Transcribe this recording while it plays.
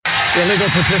illegal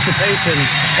participation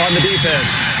on the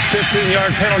defense.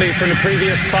 15-yard penalty from the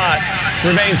previous spot.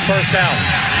 Remains first down.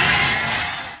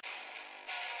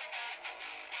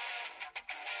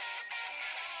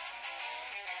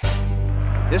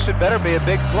 This had better be a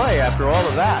big play after all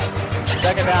of that.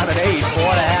 Second down and 8, 4.5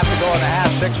 to go in the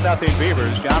half, 6-0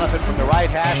 Beavers. Jonathan from the right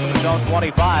hash from the zone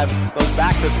 25 goes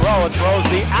back to throw and throws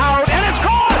the out, and it's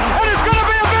caught! And it's going to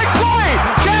be a big play!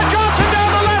 Chad Johnson down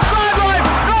the left sideline.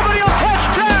 Nobody will catch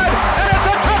Chad, and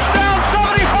it's a touchdown,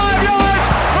 75 yards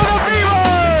for the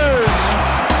Beavers!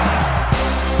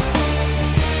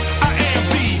 I am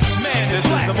the man. This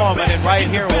is the moment, and right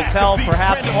here will tell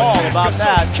perhaps all about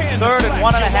that. 3rd and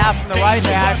 1.5 from the right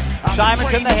hash.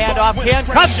 Simon's in the handoff. Ken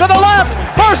cuts to the left.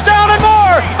 First down and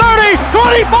more. 30,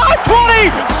 25, 20.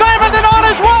 Simonton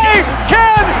on his way.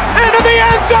 Ken into the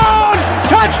end zone.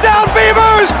 Touchdown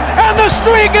Beavers. And the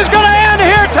streak is going to end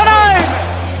here tonight.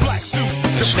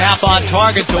 The snap on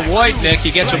target to Wojtnik.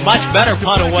 He gets a much better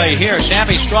punt away here.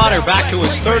 Sammy Stroughter back to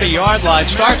his 30-yard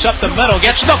line. Starts up the middle.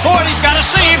 Gets to the 40. He's got a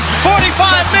seam. 45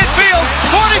 midfield.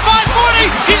 45,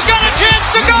 40. He's got a chance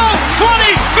to go. 20,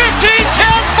 15,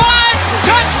 10, 5.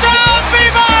 Touchdown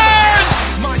Beavers!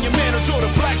 Monumentals or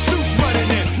the black suits running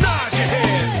in. Nod your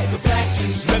head. The black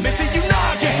suits. Let me see you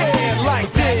nod your head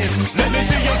like this. Let me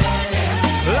see you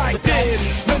like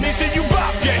this. Let me see you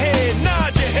bop your head.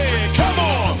 Nod your head. Come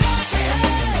on.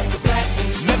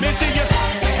 Let me see you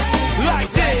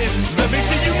like this. Let me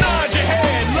see you nod your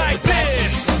head like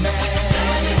this.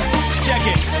 Check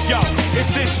it, yo, it's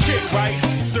this chick, right?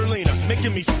 Serlina,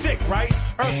 making me sick, right?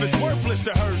 Earth is worthless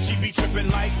to her. She be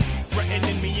tripping like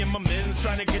threatening me and my men's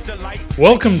trying to get the light.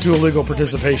 Welcome to Illegal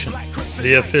Participation,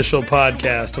 the official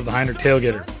podcast of the Heinrich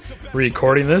Tailgater.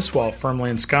 Recording this while firmly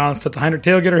ensconced at the Heinrich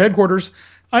Tailgater headquarters,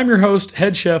 I'm your host,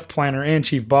 head chef, planner, and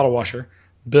chief bottle washer,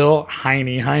 Bill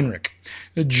Heine Heinrich.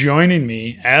 Joining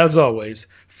me, as always,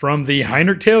 from the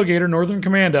Heinrich Tailgater Northern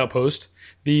Command Outpost,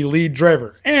 the lead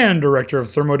driver and director of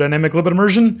thermodynamic lipid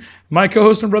immersion, my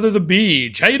co-host and brother, the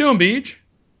Beej. How you doing, Beej?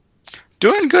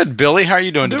 Doing good, Billy. How are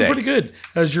you doing today? Doing pretty good.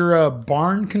 Has your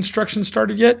barn construction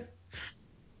started yet?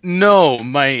 No,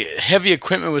 my heavy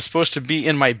equipment was supposed to be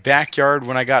in my backyard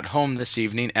when I got home this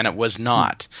evening, and it was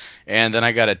not. And then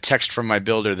I got a text from my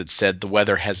builder that said the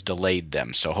weather has delayed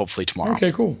them, so hopefully tomorrow.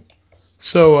 Okay, cool.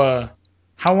 So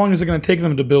how long is it going to take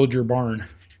them to build your barn?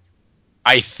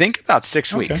 I think about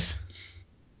 6 weeks.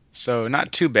 So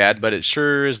not too bad, but it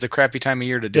sure is the crappy time of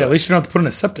year to do it. At least you don't have to put in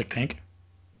a septic tank.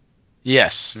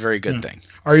 Yes, very good thing.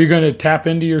 Are you going to tap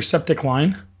into your septic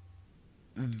line?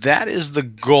 That is the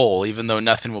goal, even though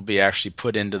nothing will be actually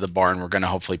put into the barn. We're going to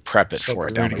hopefully prep it for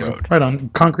it down the road. Right on.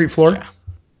 Concrete floor? Yeah.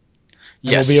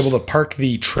 Yes. We'll be able to park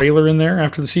the trailer in there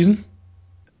after the season?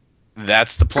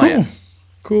 That's the plan.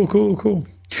 Cool.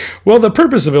 Well, the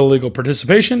purpose of illegal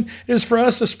participation is for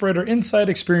us to spread our inside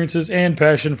experiences and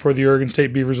passion for the Oregon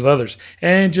State Beavers with others,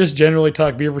 and just generally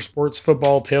talk Beaver sports,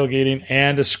 football, tailgating,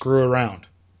 and to screw around.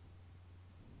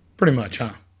 Pretty much,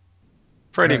 huh?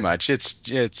 Pretty much. It's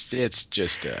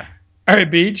just All right,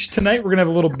 Beej. Tonight we're going to have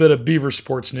a little bit of Beaver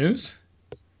sports news.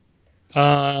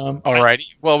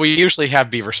 Alrighty. Well, we usually have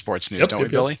Beaver sports news, don't we,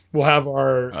 Billy? We'll have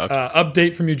our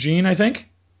update from Eugene, I think.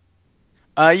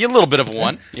 A little bit of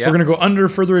one. Yeah. We're going to go under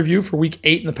further review for Week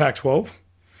 8 in the Pac-12.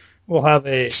 We'll have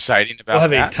a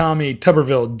Tommy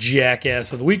Tuberville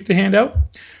Jackass of the Week to hand out.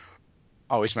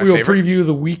 Always my favorite. We'll preview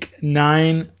the Week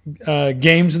 9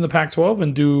 games in the Pac-12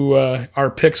 and do our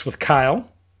picks with Kyle.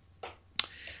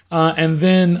 And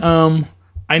then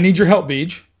I need your help,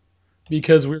 Beej,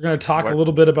 because we're going to talk a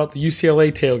little bit about the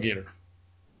UCLA Tailgater.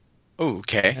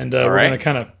 Okay. And we're going to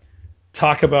kind of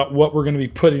talk about what we're going to be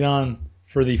putting on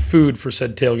for the food for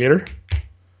said tailgater.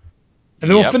 And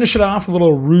then we'll finish it off with a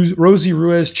little Rosie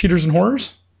Ruiz Cheaters and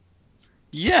Horrors.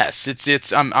 Yes,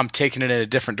 I'm taking it in a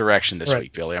different direction this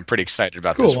week, Billy. I'm pretty excited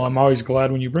about this one. Cool. I'm always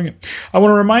glad when you bring it. I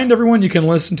want to remind everyone you can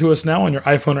listen to us now on your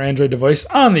iPhone or Android device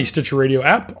on the Stitcher Radio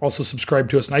app. Also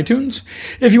subscribe to us on iTunes.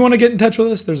 If you want to get in touch with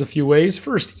us, there's a few ways.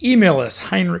 First, email us,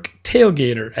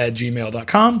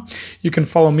 heinrichtailgater@gmail.com. You can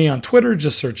follow me on Twitter.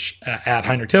 Just search at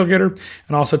Heinrich Tailgater.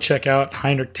 And also check out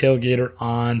Heinrich Tailgater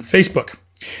on Facebook.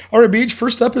 All right, Beej,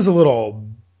 first up is a little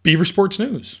Beaver Sports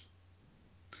News.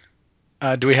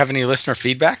 Do we have any listener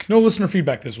feedback? No listener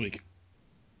feedback this week.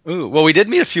 Ooh, well, we did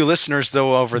meet a few listeners,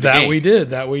 though, over the game. That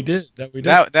we did.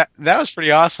 That was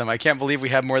pretty awesome. I can't believe we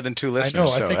had more than 2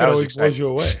 listeners. I know. I think it always blows you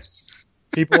away.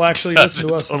 People actually listen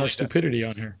to us and our stupidity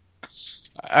on here.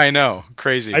 I know.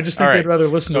 Crazy. I just think they'd rather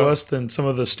listen to us than some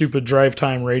of the stupid drive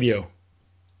time radio.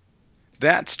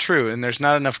 That's true, and there's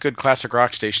not enough good classic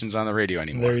rock stations on the radio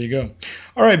anymore. There you go.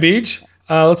 All right, Beej.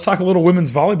 Let's talk a little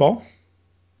women's volleyball.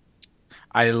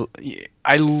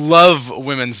 I love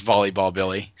women's volleyball,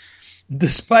 Billy.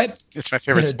 It's my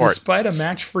favorite sport. Despite a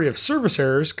match free of service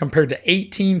errors compared to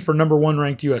 18 for number 1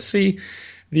 ranked USC,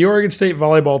 the Oregon State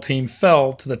volleyball team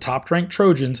fell to the top-ranked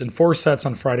Trojans in 4 sets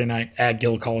on Friday night at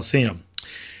Gill Coliseum.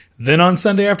 Then on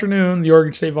Sunday afternoon, the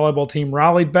Oregon State volleyball team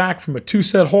rallied back from a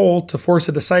 2-set hole to force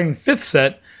a deciding 5th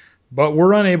set, but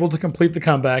were unable to complete the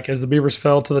comeback as the Beavers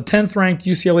fell to the 10th-ranked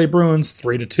UCLA Bruins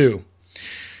 3-2.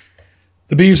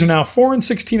 The Beavs are now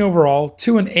 4-16 overall,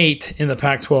 2-8 in the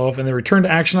Pac-12, and they return to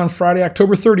action on Friday,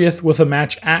 October 30th, with a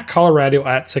match at Colorado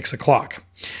at 6 o'clock.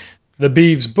 The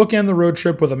Beavs bookend the road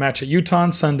trip with a match at Utah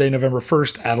on Sunday, November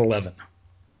 1st at 11.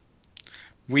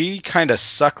 We kind of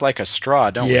suck like a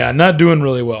straw, don't we? Yeah, not doing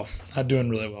really well.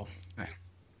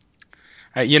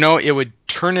 It would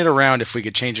turn it around if we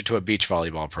could change it to a beach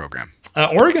volleyball program.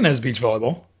 Oregon has beach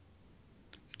volleyball.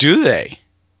 Do they?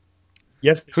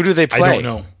 Yes. Who do they play? I don't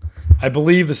know. I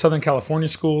believe the Southern California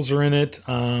schools are in it.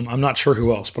 I'm not sure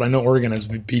who else, but I know Oregon has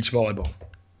beach volleyball.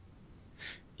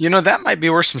 That might be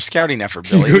worth some scouting effort,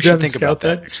 Billy. We should think about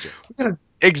that next year.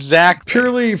 Exactly.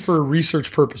 Purely for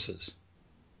research purposes.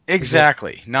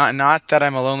 Exactly. Not that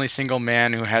I'm a lonely single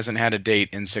man who hasn't had a date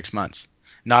in 6 months.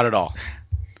 Not at all.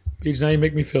 Beach, now you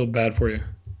make me feel bad for you.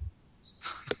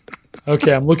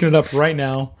 Okay, I'm looking it up right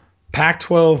now.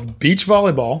 Pac-12 beach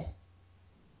volleyball.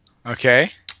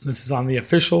 Okay. This is on the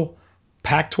official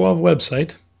Pac-12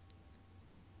 website.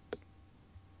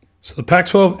 So the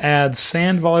Pac-12 adds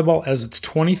sand volleyball as its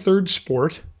 23rd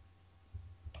sport.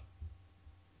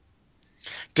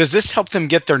 Does this help them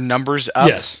get their numbers up?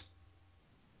 Yes.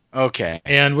 Okay.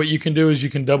 And what you can do is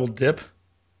you can double dip.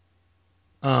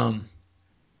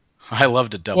 I love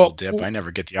to double dip. I never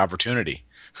get the opportunity.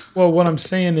 Well, what I'm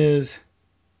saying is,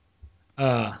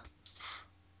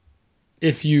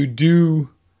 if you do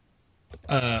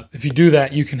that,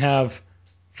 you can have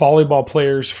volleyball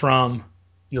players from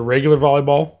your regular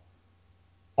volleyball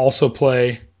also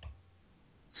play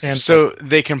sand. So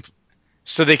they can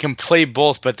play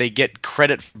both, but they get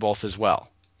credit for both as well.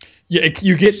 Yeah,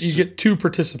 you get 2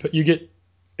 participants.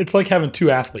 It's like having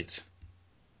 2 athletes.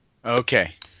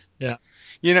 Okay. Yeah.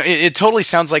 It totally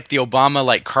sounds like the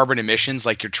Obama carbon emissions,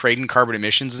 like you're trading carbon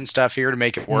emissions and stuff here to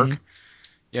make it work.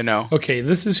 Mm-hmm. Okay,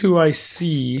 this is who I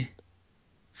see.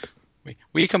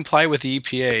 We comply with the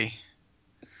EPA.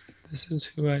 This is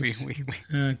who I see.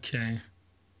 Okay.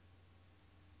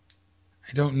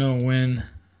 I don't know when.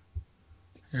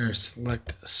 Here,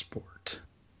 select a sport.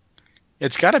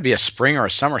 It's got to be a spring or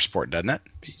a summer sport, doesn't it?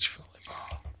 Beach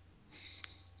volleyball.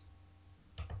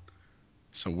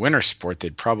 So winter sport,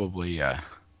 they'd probably... Yeah.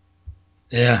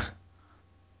 Yeah,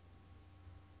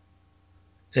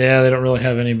 they don't really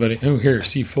have anybody. Oh, here,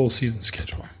 see full season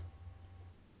schedule.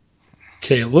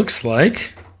 Okay, it looks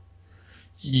like...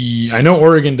 I know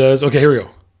Oregon does. Okay, here we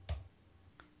go.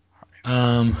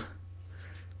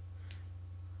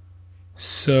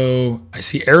 So I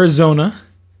see Arizona.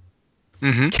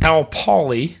 Mm-hmm. Cal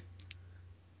Poly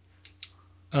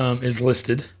is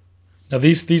listed. Now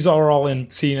these are all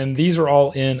in. See, and these are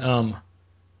all in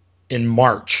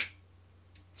March.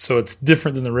 So it's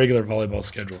different than the regular volleyball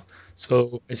schedule.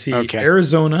 So I see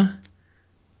Arizona,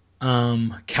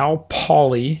 Cal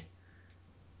Poly,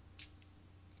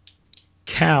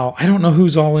 Cal. I don't know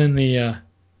who's all in the. I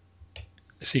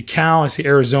see Cal. I see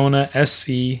Arizona,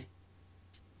 SC,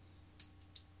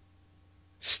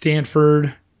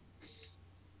 Stanford,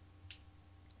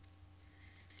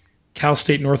 Cal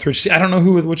State, Northridge. See, I don't know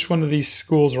which one of these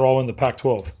schools are all in the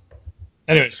Pac-12.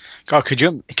 Anyways, God, could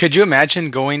you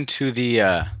imagine going to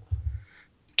the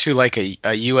to like a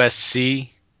USC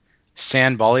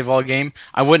sand volleyball game?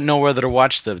 I wouldn't know whether to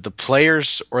watch the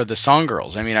players or the song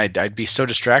girls. I mean, I'd be so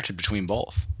distracted between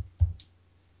both.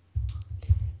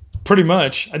 Pretty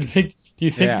much. Do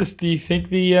you think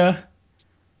the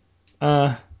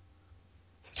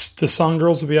song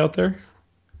girls will be out there?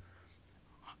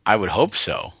 I would hope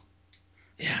so.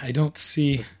 Yeah, I don't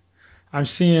see. I'm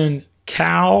seeing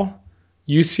Cal,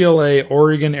 UCLA,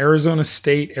 Oregon, Arizona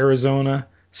State, Arizona,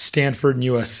 Stanford, and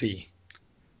USC.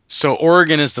 So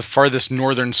Oregon is the farthest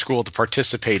northern school to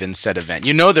participate in said event.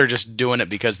 They're just doing it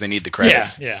because they need the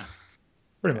credits. Yeah,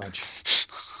 pretty much.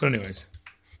 But anyways,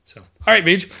 all right,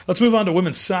 Beach, let's move on to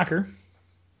women's soccer.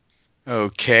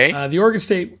 Okay. The Oregon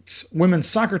State women's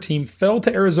soccer team fell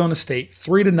to Arizona State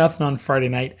 3-0 on Friday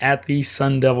night at the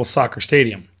Sun Devil Soccer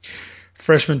Stadium.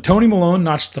 Freshman Tony Malone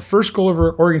notched the first goal of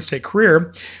her Oregon State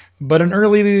career, But an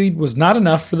early lead was not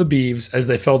enough for the Beavs as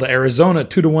they fell to Arizona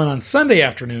 2-1 on Sunday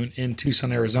afternoon in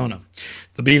Tucson, Arizona.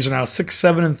 The Beavs are now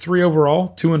 6-7-3 overall,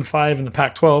 2-5 in the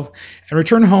Pac-12, and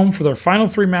return home for their final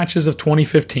 3 matches of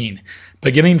 2015,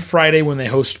 beginning Friday when they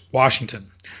host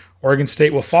Washington. Oregon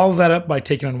State will follow that up by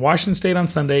taking on Washington State on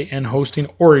Sunday and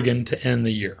hosting Oregon to end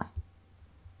the year.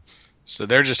 So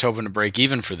they're just hoping to break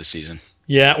even for the season.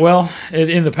 Yeah, well,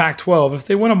 in the Pac-12, if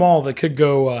they win them all, they could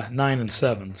go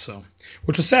 9-7. So,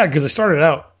 which was sad because they started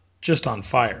out just on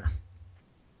fire.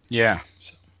 Yeah.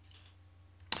 So.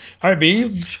 All right,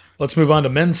 B. Let's move on to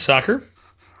men's soccer.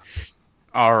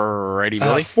 Alrighty,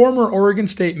 Billy. Former Oregon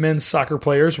State men's soccer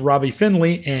players Robbie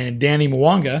Findlay and Danny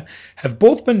Mwanga have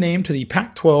both been named to the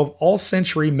Pac-12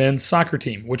 All-Century men's soccer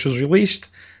team, which was released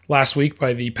last week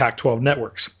by the Pac-12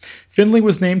 networks. Findlay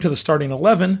was named to the starting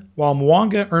 11, while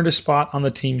Mwanga earned a spot on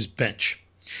the team's bench.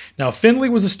 Now, Findlay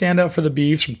was a standout for the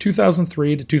Beavs from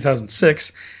 2003 to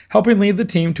 2006, helping lead the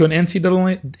team to an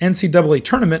NCAA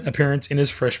tournament appearance in his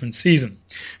freshman season.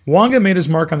 Mwanga made his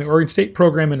mark on the Oregon State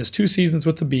program in his 2 seasons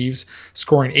with the Beavs,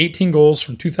 scoring 18 goals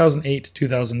from 2008 to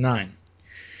 2009.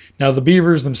 Now, the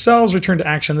Beavers themselves return to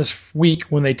action this week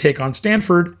when they take on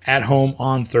Stanford at home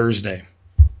on Thursday.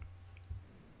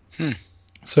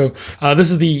 So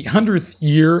this is the 100th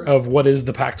year of what is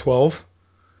the Pac-12.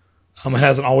 It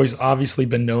hasn't always obviously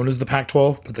been known as the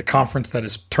Pac-12, but the conference that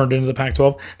has turned into the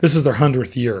Pac-12, this is their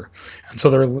 100th year. And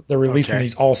so they're releasing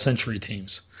these all-century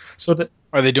teams. So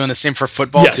are they doing the same for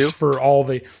football too? Yes, for all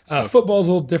the football's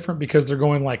a little different because they're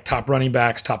going like top running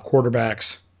backs, top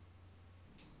quarterbacks,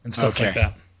 and stuff like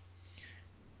that.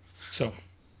 So,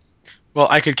 well,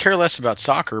 I could care less about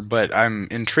soccer, but I'm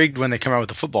intrigued when they come out with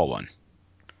the football one.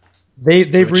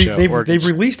 They've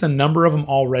released a number of them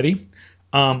already.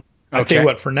 I'll tell you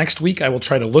what, for next week I will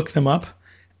try to look them up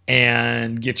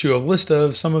and get you a list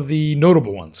of some of the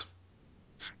notable ones.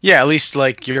 Yeah, at least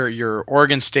like your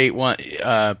Oregon State one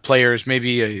players.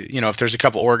 Maybe if there's a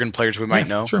couple Oregon players we might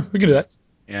know. Sure, we can do that.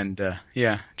 And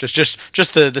just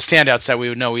the standouts that we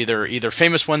would know, either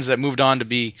famous ones that moved on to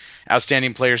be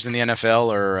outstanding players in the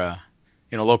NFL, or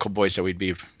local boys that we'd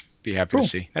be happy to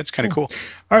see. That's kind of cool.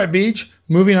 All right, Beach.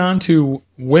 Moving on to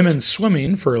women's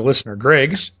swimming for listener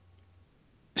Greg.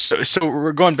 So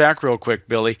we're going back real quick,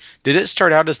 Billy. Did it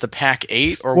start out as the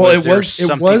Pac-8, or was there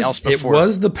something else before? It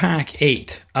was the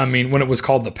Pac-8. I mean, when it was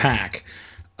called the Pac,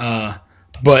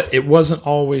 but it wasn't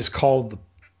always called the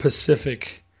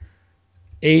Pacific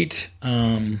 8.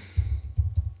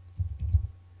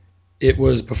 It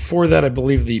was before that, I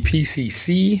believe, the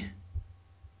PCC,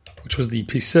 which was the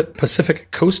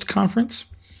Pacific Coast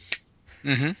Conference.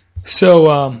 Mm-hmm.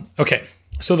 So,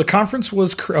 so the conference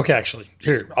was actually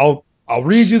here. I'll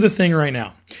read you the thing right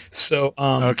now. So,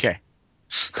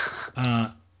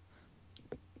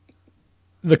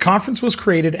 the conference was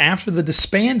created after the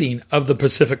disbanding of the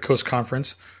Pacific Coast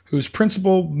Conference, whose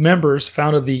principal members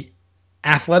founded the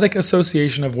Athletic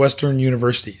Association of Western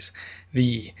Universities,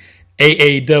 the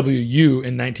AAWU,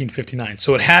 in 1959.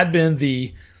 So it had been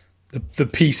the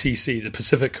PCC, the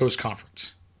Pacific Coast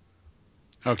Conference.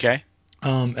 Okay.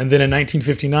 And then in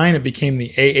 1959, it became the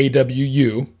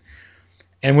AAWU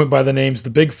and went by the names the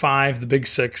Big 5, the Big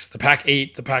 6, the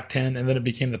Pac-8, the Pac-10, and then it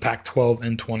became the Pac-12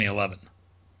 in 2011.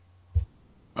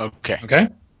 Okay.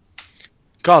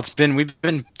 God, we've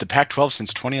been the Pac-12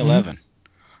 since 2011. Mm-hmm.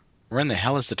 Where in the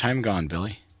hell has the time gone,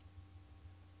 Billy?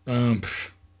 Who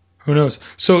knows?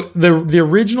 So the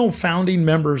original founding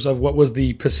members of what was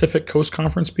the Pacific Coast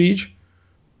Conference, Beach,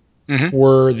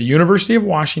 were the University of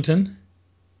Washington,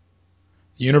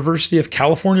 the University of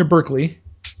California, Berkeley,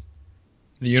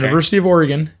 the University of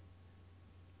Oregon,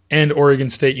 and Oregon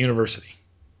State University.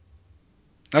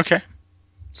 Okay.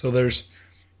 So there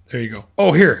you go.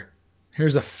 Oh,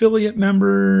 here's affiliate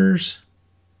members.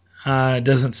 It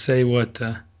doesn't say what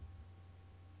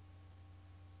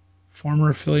former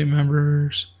affiliate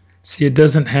members. See, it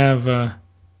doesn't have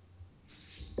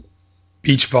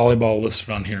beach volleyball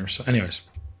listed on here. So anyways,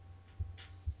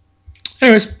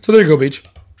 so there you go, Beach.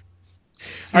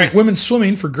 All right, women's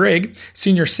swimming for Greg.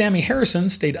 Senior Sammy Harrison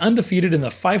stayed undefeated in the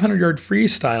 500-yard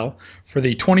freestyle for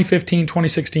the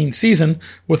 2015-2016 season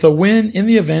with a win in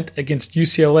the event against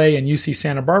UCLA and UC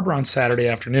Santa Barbara on Saturday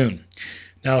afternoon.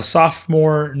 Now,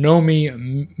 sophomore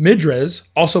Nomi Midrez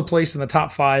also placed in the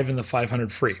top 5 in the 500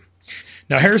 free.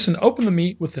 Now, Harrison opened the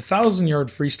meet with the 1,000-yard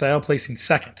freestyle, placing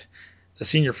second. The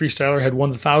senior freestyler had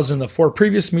won the 1,000 in the 4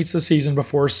 previous meets of the season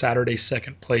before Saturday's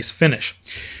second-place finish.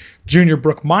 Junior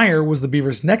Brooke Meyer was the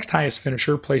Beavers' next highest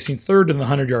finisher, placing third in the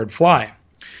 100-yard fly.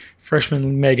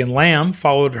 Freshman Megan Lamb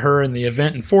followed her in the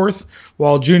event in fourth,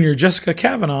 while junior Jessica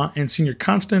Kavanaugh and senior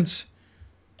Constance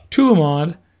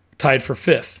Tulamod tied for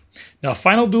 5th. Now,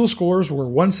 final dual scores were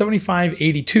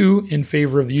 175-82 in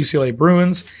favor of the UCLA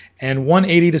Bruins and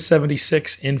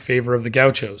 180-76 in favor of the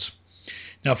Gauchos.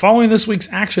 Now, following this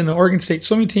week's action, the Oregon State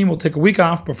swimming team will take a week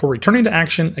off before returning to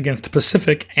action against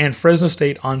Pacific and Fresno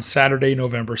State on Saturday,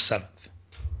 November 7th.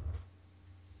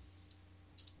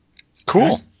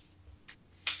 Cool.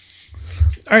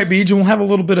 All right, Beej, and we'll have a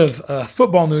little bit of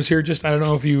football news here. Just, I don't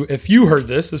know if you heard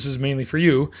this. This is mainly for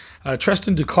you.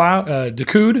 Tristan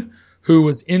Decoud, who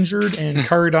was injured and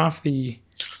carried off the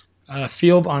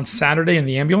field on Saturday in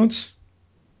the ambulance.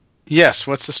 Yes,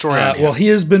 what's the story on him? Well, he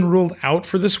has been ruled out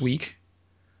for this week,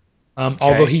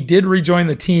 although he did rejoin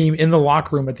the team in the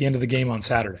locker room at the end of the game on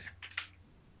Saturday.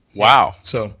 Wow.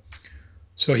 So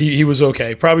he was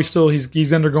okay. Probably still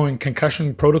he's undergoing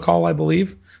concussion protocol, I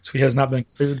believe. So he has not been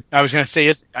cleared. I was going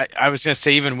to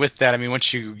say even with that, I mean,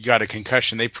 once you got a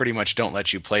concussion, they pretty much don't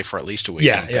let you play for at least a week.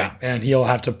 Yeah, and he'll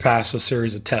have to pass a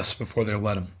series of tests before they'll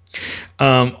let him.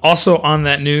 Also on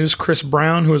that news, Chris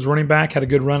Brown, who was running back, had a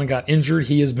good run and got injured.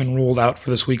 He has been ruled out for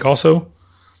this week also.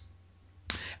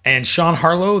 And Sean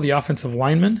Harlow, the offensive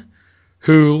lineman,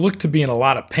 who looked to be in a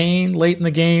lot of pain late in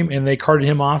the game, and they carted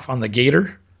him off on the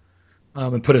gator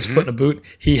and put his foot in a boot.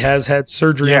 He has had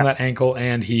surgery on that ankle,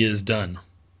 and he is done.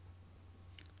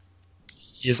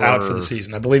 He is out for the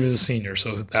season. I believe he's a senior,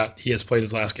 so that he has played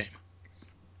his last game.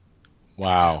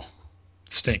 Wow.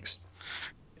 Stinks.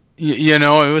 You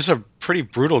know, it was a pretty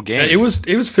brutal game. It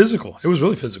was physical. It was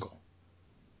really physical.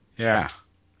 Yeah.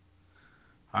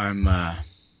 I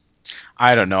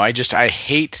don't know. I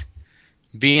hate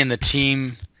being the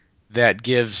team that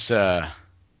gives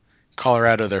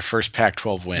Colorado their first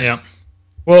Pac-12 win. Yeah.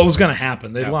 Well, it was going to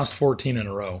happen. They lost 14 in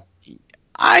a row.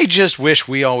 I just wish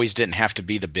we always didn't have to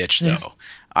be the bitch, though. Yeah.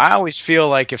 I always feel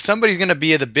like if somebody's going to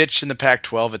be the bitch in the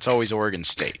Pac-12, it's always Oregon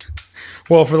State.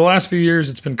 Well, for the last few years,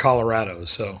 it's been Colorado,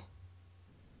 so.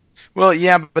 Well,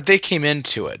 yeah, but they came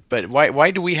into it. But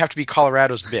why do we have to be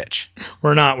Colorado's bitch?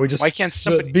 We're not. Why can't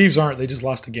somebody? The Beavs aren't. They just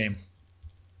lost a game.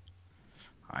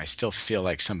 I still feel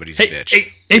like somebody's a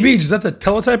bitch. Hey, Beej, is that the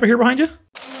teletype I hear behind you?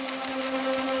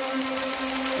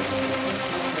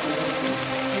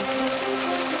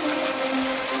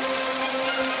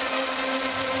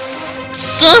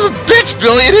 Son of a bitch,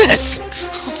 Billy, it is.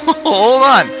 Hold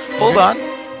on.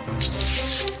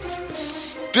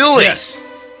 Billy. Yes.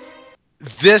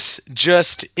 This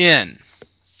just in.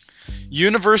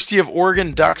 University of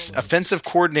Oregon Ducks offensive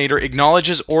coordinator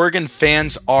acknowledges Oregon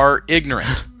fans are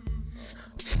ignorant.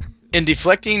 In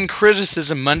deflecting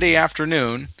criticism Monday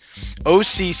afternoon,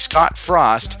 OC Scott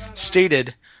Frost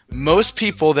stated most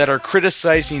people that are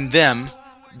criticizing them,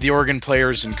 the Oregon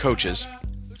players and coaches,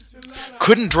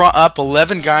 couldn't draw up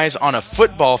 11 guys on a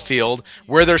football field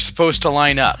where they're supposed to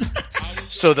line up.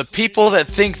 So the people that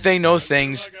think they know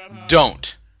things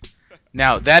don't.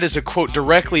 Now, that is a quote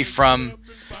directly from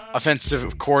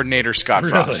offensive coordinator Scott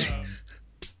Frost. Really?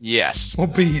 Yes. Well,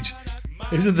 Beej,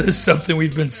 isn't this something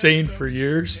we've been saying for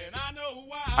years?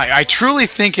 I truly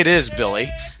think it is, Billy.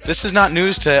 This is not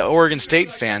news to Oregon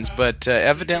State fans, but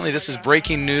evidently this is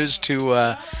breaking news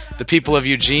to the people of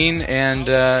Eugene and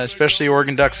especially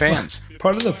Oregon Duck fans.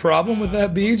 Part of the problem with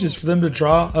that, Beej, is for them to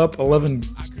draw up 11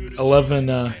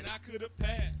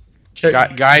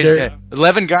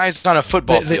 guys on a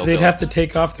football field. They'd have to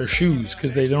take off their shoes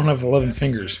because they don't have 11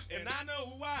 fingers.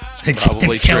 They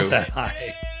probably can't count true. that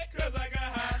high.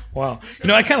 Wow.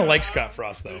 I kind of like Scott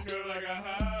Frost, though.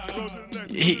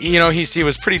 He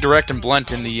was pretty direct and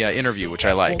blunt in the interview, which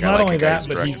I like. Well, not I like only that,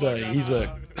 but he's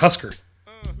a Husker.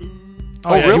 He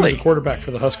was a quarterback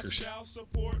for the Huskers.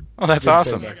 Oh, that's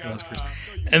awesome.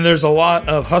 And there's a lot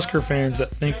of Husker fans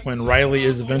that think when Riley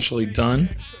is eventually done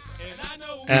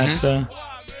at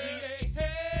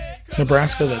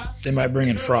Nebraska that they might bring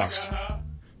in Frost.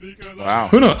 Wow.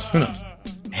 Who knows?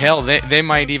 Hell, they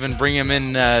might even bring him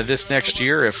in this next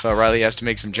year if Riley has to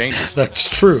make some changes. That's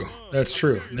true.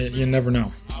 You never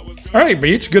know. All right,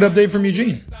 Beach, good update from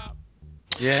Eugene.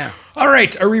 Yeah. All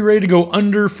right, are we ready to go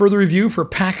under further review for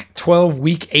Pac-12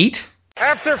 Week 8?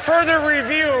 After further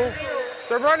review,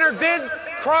 the runner did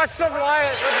cross the goal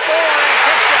line.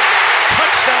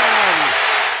 Touchdown!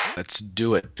 Let's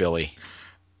do it, Billy.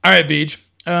 All right, Beach.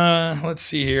 Let's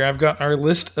see here. I've got our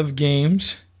list of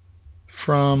games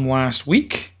from last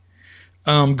week.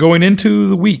 Going into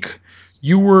the week,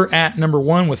 you were at number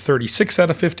 1 with 36 out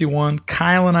of 51.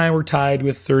 Kyle and I were tied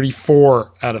with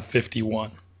 34 out of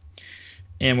 51.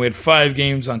 And we had 5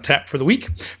 games on tap for the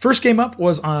week. First game up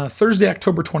was on Thursday,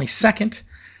 October 22nd.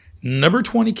 Number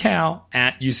 20 Cal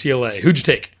at UCLA. Who'd you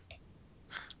take?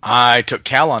 I took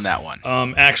Cal on that one.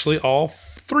 Actually, all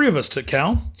 3 of us took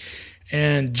Cal.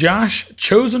 And Josh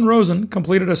Chosen Rosen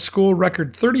completed a school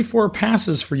record 34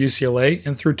 passes for UCLA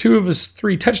and threw 2 of his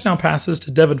 3 touchdown passes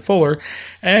to Devin Fuller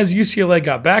as UCLA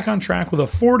got back on track with a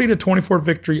 40-24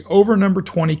 victory over number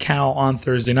 20 Cal on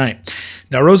Thursday night.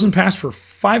 Now Rosen passed for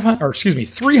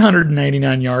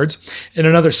 399 yards in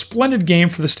another splendid game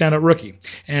for the standout rookie.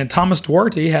 And Thomas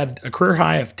Duarte had a career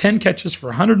high of 10 catches for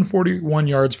 141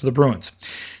 yards for the Bruins.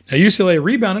 Now, UCLA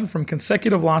rebounded from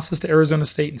consecutive losses to Arizona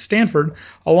State and Stanford,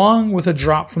 along with a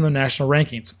drop from the national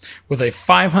rankings, with a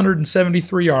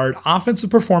 573-yard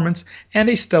offensive performance and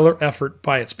a stellar effort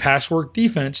by its pass-work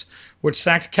defense, which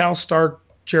sacked Cal star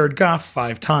Jared Goff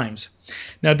 5 times.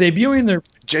 Now, debuting their...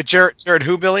 Jared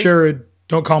who, Billy? Jared,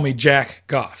 don't call me Jack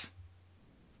Goff.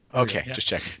 Okay, yeah. Just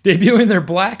checking. Debuting their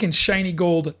black and shiny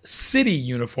gold city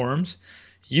uniforms,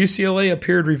 UCLA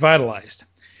appeared revitalized.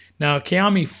 Now,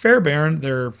 Keami Fairbairn,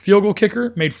 their field goal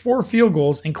kicker, made 4 field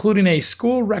goals, including a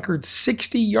school record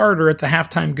 60-yarder at the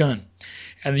halftime gun.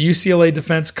 And the UCLA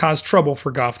defense caused trouble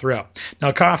for Goff throughout.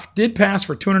 Now, Goff did pass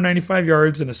for 295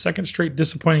 yards in a second straight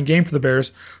disappointing game for the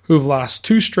Bears, who've lost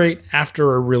 2 straight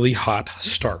after a really hot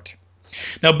start.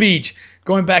 Now, Beach,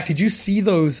 going back, did you see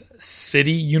those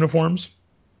city uniforms?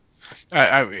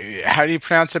 How do you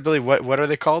pronounce it, Billy? What are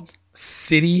they called?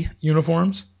 City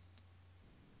uniforms.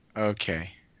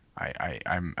 Okay.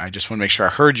 I just want to make sure I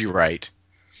heard you right.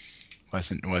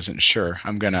 Wasn't sure.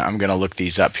 I'm gonna look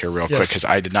these up here real quick because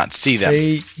I did not see them.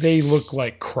 They look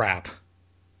like crap.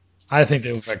 I think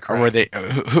they look like crap. Or were they?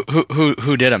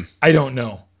 Who did them? I don't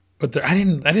know, but I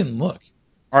didn't look.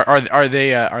 Are they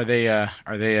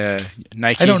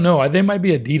Nike? I don't know. They might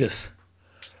be Adidas,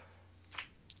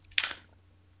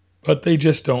 but they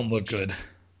just don't look good.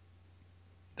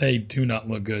 They do not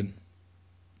look good.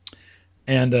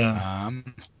 And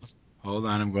hold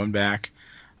on, I'm going back.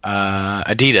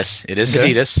 Adidas. It is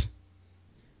okay. Adidas.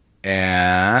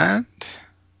 And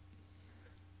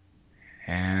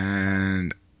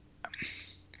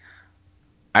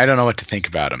I don't know what to think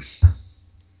about them.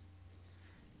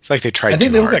 It's like they tried. I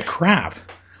think too they hard. look like crap.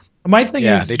 My thing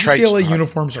is they tried UCLA too hard.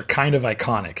 uniforms are kind of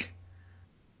iconic,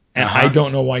 and I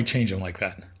don't know why change them like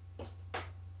that.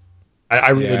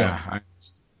 I really don't.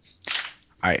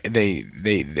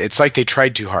 It's like they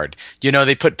tried too hard. You know,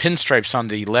 they put pinstripes on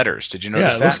the letters. Did you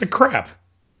notice that? Yeah, it looks like crap.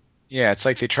 Yeah, it's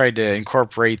like they tried to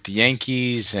incorporate the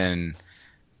Yankees and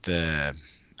I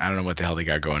don't know what the hell they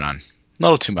got going on. A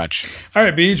little too much. All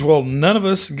right, Beej. Well, none of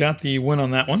us got the win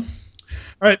on that one.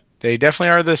 All right. They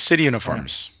definitely are the city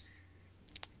uniforms.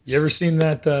 You ever seen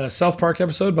that South Park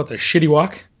episode about the shitty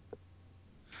walk?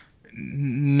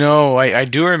 No, I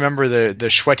do remember the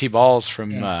sweaty balls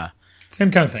from... Yeah. Same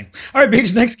kind of thing. All right,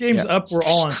 Beach, next game's up. We're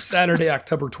all on Saturday,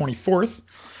 October 24th.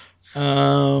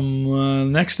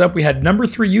 Next up, we had number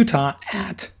 3 Utah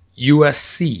at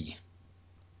USC.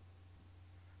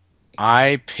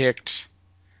 I picked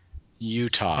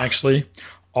Utah. Actually,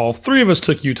 all 3 of us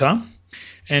took Utah.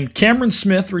 And Cameron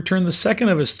Smith returned the second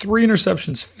of his 3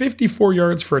 interceptions, 54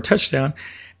 yards for a touchdown.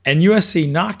 And USC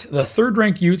knocked the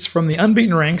third-ranked Utes from the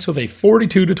unbeaten ranks with a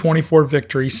 42-24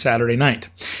 victory Saturday night.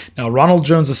 Now, Ronald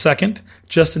Jones II,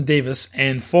 Justin Davis,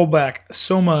 and fullback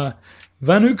Soma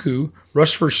Vanuku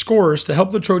rushed for scores to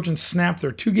help the Trojans snap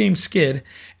their 2-game skid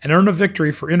and earn a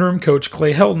victory for interim coach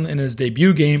Clay Helton in his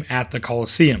debut game at the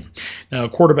Coliseum. Now,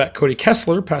 quarterback Cody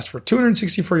Kessler passed for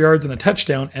 264 yards and a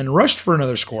touchdown and rushed for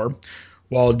another score,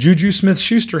 while Juju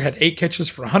Smith-Schuster had 8 catches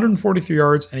for 143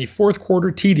 yards and a fourth-quarter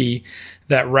TD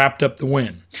that wrapped up the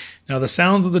win. Now, the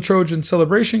sounds of the Trojan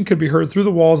celebration could be heard through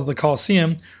the walls of the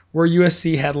Coliseum, where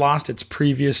USC had lost its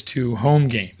previous 2 home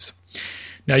games.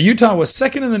 Now, Utah was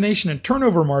second in the nation in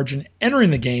turnover margin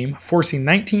entering the game, forcing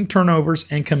 19 turnovers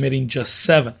and committing just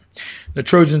 7. The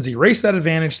Trojans erased that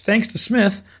advantage thanks to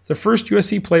Smith, the first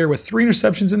USC player with 3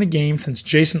 interceptions in the game since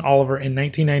Jason Oliver in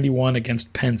 1991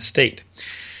 against Penn State.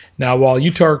 Now, while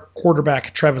Utah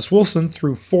quarterback Travis Wilson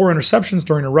threw 4 interceptions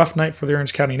during a rough night for the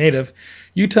Orange County native,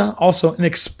 Utah also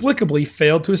inexplicably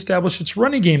failed to establish its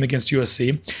running game against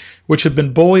USC, which had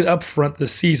been bullied up front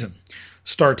this season.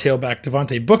 Star tailback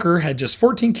Devontae Booker had just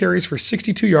 14 carries for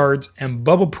 62 yards, and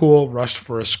Bubba Poole rushed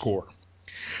for a score.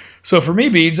 So for me,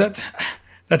 Beebs,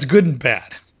 that's good and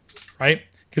bad, right?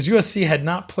 Because USC had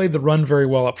not played the run very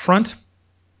well up front,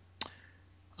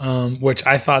 which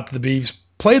I thought the Beavs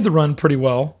played the run pretty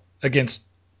well against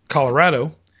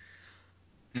Colorado,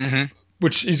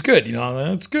 which is good. You know,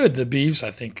 that's good. The Beavs,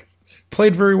 I think,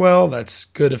 played very well. That's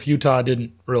good if Utah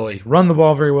didn't really run the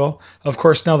ball very well. Of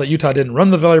course, now that Utah didn't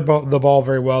run the ball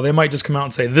very well, they might just come out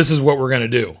and say, this is what we're going to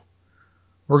do.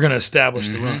 We're going to establish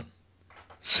the run.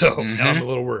 So now I'm a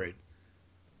little worried.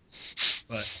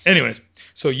 But anyways,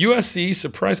 So USC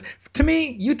surprised. To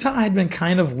me, Utah had been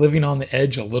kind of living on the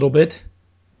edge a little bit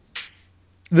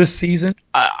this season.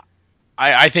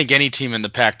 I think any team in the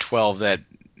Pac-12 that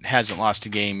hasn't lost a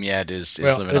game yet is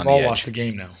living on the edge. They've all lost a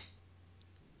game now.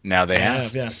 Now they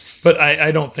have. Yeah. But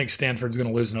I don't think Stanford's going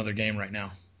to lose another game right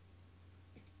now.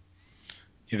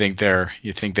 You think they own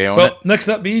it? Well, next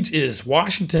up, Beach, is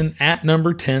Washington at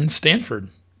number 10, Stanford.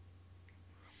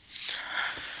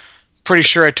 Pretty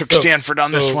sure I took Stanford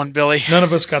on this one, Billy. None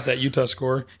of us got that Utah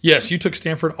score. Yes, you took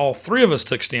Stanford. All three of us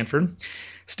took Stanford.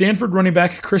 Stanford running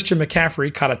back Christian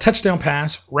McCaffrey caught a touchdown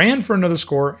pass, ran for another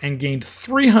score, and gained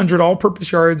 300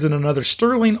 all-purpose yards in another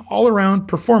sterling all-around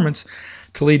performance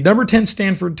to lead number 10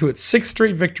 Stanford to its sixth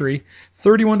straight victory,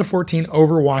 31-14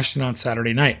 over Washington on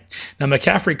Saturday night. Now,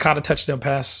 McCaffrey caught a touchdown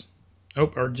pass.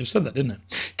 Oh, I just said that, didn't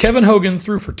it? Kevin Hogan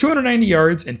threw for 290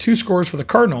 yards and 2 scores for the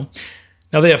Cardinal.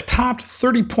 Now, they have topped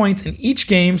 30 points in each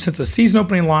game since a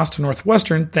season-opening loss to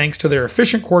Northwestern thanks to their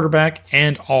efficient quarterback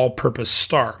and all-purpose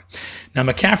star. Now,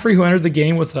 McCaffrey, who entered the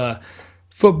game with a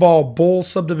Football Bowl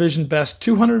subdivision best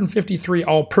 253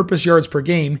 all-purpose yards per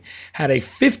game, had a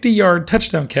 50-yard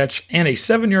touchdown catch and a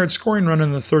 7-yard scoring run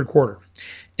in the third quarter.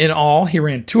 In all, he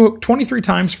ran 23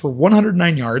 times for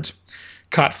 109 yards,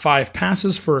 caught 5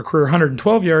 passes for a career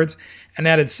 112 yards, and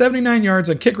added 79 yards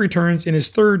on kick returns in his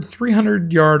third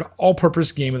 300-yard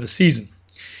all-purpose game of the season.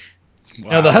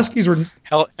 Wow. Now, the Huskies were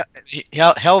hell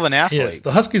of an athlete. Yes,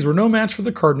 the Huskies were no match for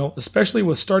the Cardinal, especially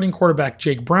with starting quarterback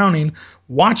Jake Browning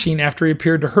watching after he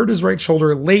appeared to hurt his right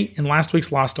shoulder late in last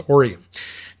week's loss to Oregon.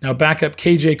 Now, backup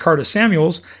KJ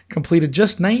Carter-Samuels completed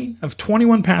just 9 of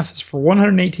 21 passes for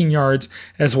 118 yards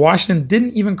as Washington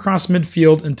didn't even cross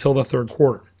midfield until the third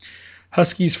quarter.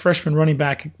 Huskies freshman running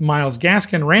back Myles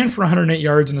Gaskin ran for 108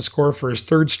 yards and a score for his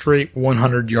third straight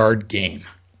 100-yard game.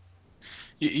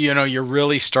 You know, you're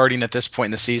really starting at this point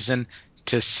in the season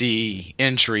to see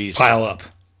injuries pile up.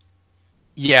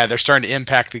 Yeah, they're starting to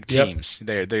impact the teams.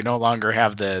 Yep. They no longer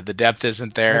have the depth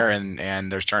isn't there,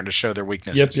 and they're starting to show their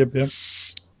weaknesses. Yep.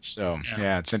 So,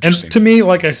 yeah, it's interesting. And to me,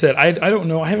 like I said, I don't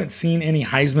know. I haven't seen any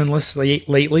Heisman lists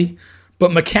lately,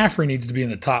 but McCaffrey needs to be in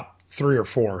the top 3 or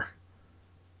 4.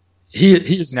 He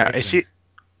is. Now, is he?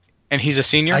 And he's a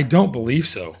senior? I don't believe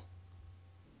so.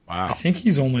 Wow. I think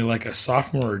he's only like a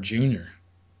sophomore or junior.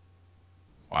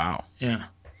 Wow. Yeah.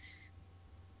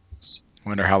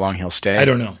 Wonder how long he'll stay. I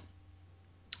don't know.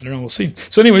 We'll see.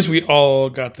 So anyways, we all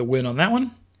got the win on that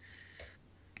one.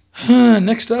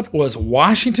 Next up was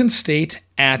Washington State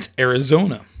at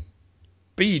Arizona.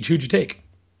 Beej, who'd you take?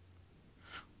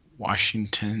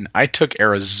 Washington. I took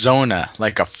Arizona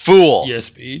like a fool. Yes,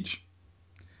 Beej.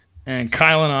 And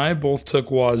Kyle and I both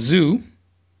took Wazoo.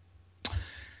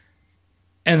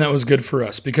 And that was good for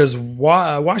us because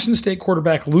Washington State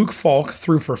quarterback Luke Falk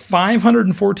threw for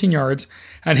 514 yards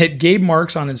and hit Gabe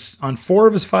Marks on 4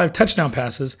 of his 5 touchdown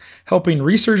passes, helping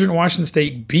resurgent Washington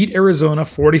State beat Arizona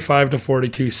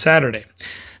 45-42 Saturday.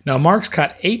 Now, Marks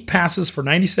caught 8 passes for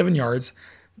 97 yards,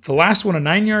 the last one a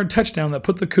 9-yard touchdown that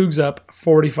put the Cougs up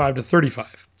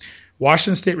 45-35.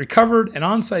 Washington State recovered an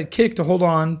onside kick to hold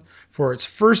on for its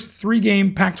first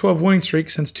 3-game Pac-12 winning streak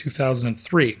since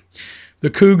 2003. The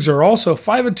Cougs are also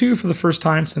 5-2 for the first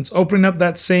time since opening up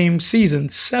that same season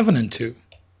 7-2.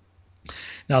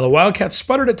 Now, the Wildcats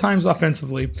sputtered at times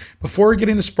offensively before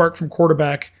getting a spark from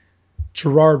quarterback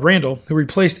Gerard Randall, who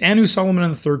replaced Anu Solomon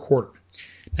in the third quarter.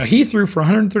 Now, he threw for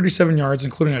 137 yards,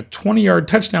 including a 20-yard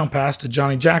touchdown pass to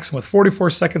Johnny Jackson with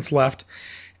 44 seconds left,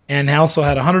 and also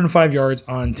had 105 yards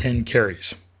on 10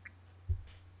 carries.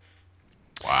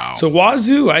 Wow. So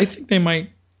Wazoo, I think they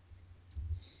might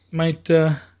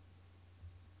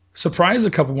surprise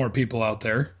a couple more people out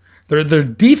there. Their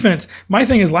defense, my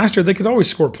thing is last year they could always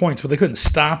score points, but they couldn't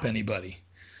stop anybody.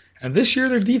 And this year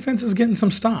their defense is getting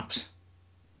some stops.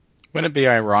 Wouldn't it be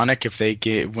ironic if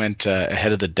they went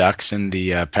ahead of the Ducks in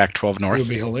the Pac-12 North? It would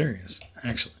be hilarious,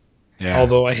 actually. Yeah.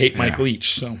 Although I hate Mike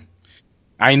Leach, so.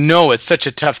 I know it's such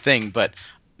a tough thing, but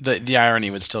the irony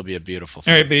would still be a beautiful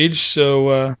thing. All right, Paige.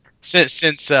 So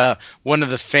since one of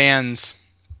the fans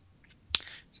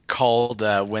called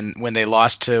when they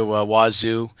lost to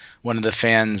Wazoo, one of the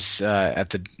fans at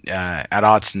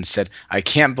Autzen said, "I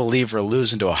can't believe we're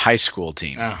losing to a high school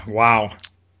team." Wow.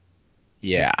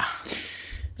 Yeah.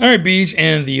 All right, Beach,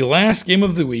 and the last game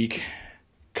of the week,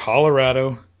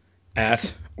 Colorado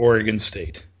at Oregon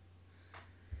State.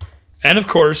 And of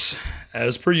course,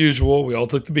 as per usual, we all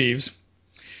took the Beavs.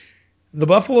 The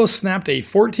Buffaloes snapped a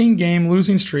 14-game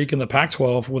losing streak in the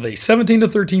Pac-12 with a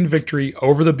 17-13 victory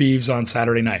over the Beavs on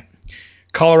Saturday night.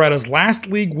 Colorado's last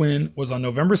league win was on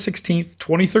November 16th,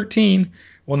 2013,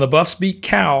 when the Buffs beat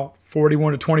Cal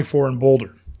 41-24 in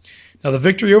Boulder. Now, the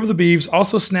victory over the Beavs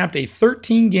also snapped a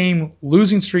 13-game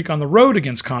losing streak on the road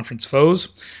against conference foes,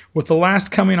 with the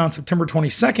last coming on September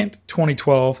 22nd,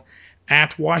 2012,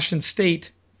 at Washington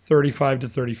State,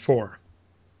 35-34.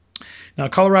 Now,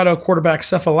 Colorado quarterback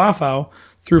Sefo Lafau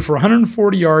threw for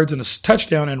 140 yards and a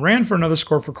touchdown and ran for another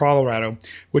score for Colorado,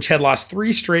 which had lost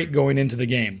 3 straight going into the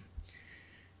game.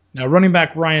 Now, running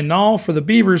back Ryan Nall for the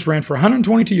Beavers ran for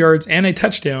 122 yards and a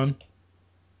touchdown,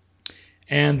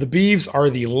 and the Beavs are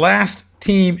the last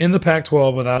team in the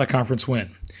Pac-12 without a conference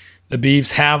win. The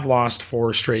Beavs have lost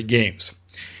 4 straight games.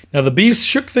 Now, the Beavs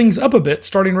shook things up a bit,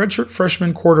 starting redshirt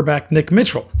freshman quarterback Nick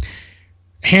Mitchell,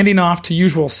 handing off to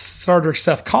usual starter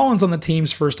Seth Collins on the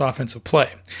team's first offensive play.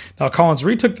 Now, Collins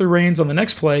retook the reins on the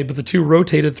next play, but the two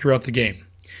rotated throughout the game.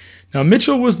 Now,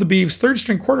 Mitchell was the Beavs'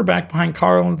 third-string quarterback behind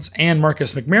Collins and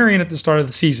Marcus McMaryion at the start of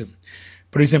the season,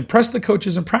 but he's impressed the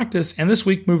coaches in practice and this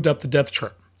week moved up the depth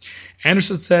chart.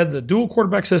 Anderson said the dual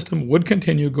quarterback system would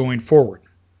continue going forward.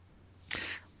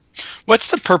 What's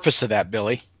the purpose of that,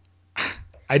 Billy?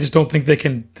 I just don't think they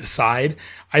can decide.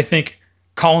 I think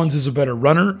Collins is a better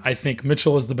runner. I think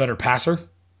Mitchell is the better passer.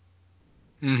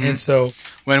 Mm-hmm. And so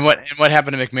what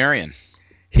happened to McMaryion?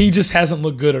 He just hasn't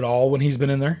looked good at all when he's been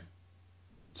in there.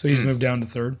 So he's moved down to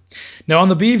third. Now on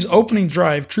the Beavs' opening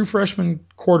drive, true freshman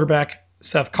quarterback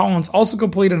Seth Collins also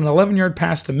completed an 11-yard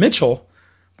pass to Mitchell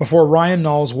before Ryan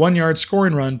Nall's 1-yard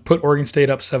scoring run put Oregon State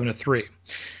up 7-3.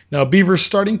 Now, Beavers'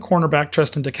 starting cornerback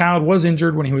Tristan DeCowd was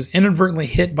injured when he was inadvertently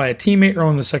hit by a teammate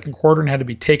early in the second quarter and had to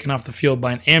be taken off the field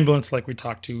by an ambulance like we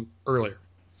talked to earlier.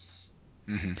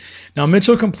 Mm-hmm. Now,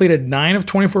 Mitchell completed 9 of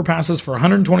 24 passes for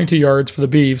 122 yards for the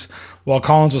Beavs, while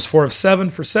Collins was 4 of 7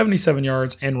 for 77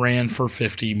 yards and ran for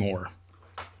 50 more.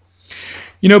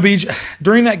 You know, Beej,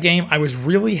 during that game, I was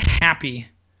really happy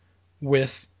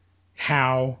with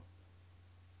how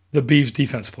the Beavs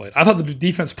defense played. I thought the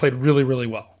defense played really, really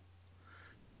well.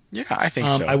 Yeah, I think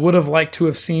so. I would have liked to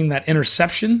have seen that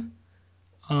interception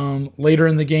later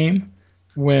in the game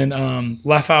when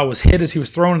Lafau was hit as he was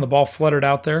throwing and the ball fluttered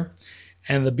out there,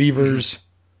 and the Beavers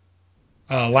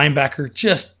linebacker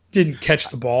just didn't catch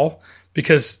the ball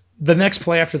because the next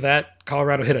play after that,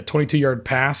 Colorado hit a 22-yard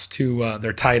pass to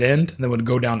their tight end and then would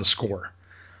go down to score.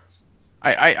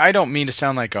 I don't mean to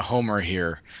sound like a homer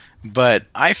here, but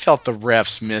I felt the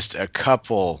refs missed a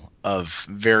couple of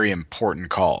very important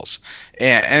calls.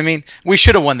 And I mean, we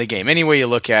should have won the game. Any way you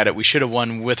look at it, we should have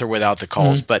won with or without the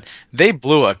calls, but they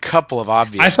blew a couple of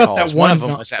obvious calls. That one of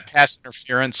them was that pass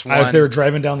interference one. As they were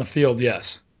driving down the field,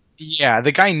 yes. Yeah,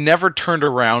 the guy never turned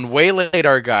around, waylaid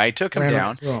our guy, took him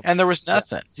down, and there was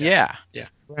nothing. Yeah.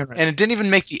 Right. And it didn't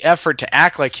even make the effort to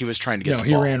act like he was trying to get the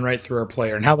ball. No, he ran right through our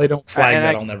player. And how they don't flag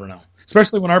that, I'll never know.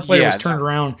 Especially when our player was turned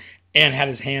around and had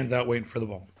his hands out waiting for the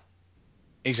ball.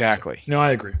 Exactly. So, no,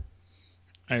 I agree.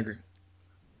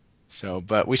 So,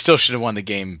 but we still should have won the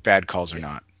game, bad calls or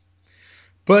not.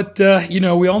 But,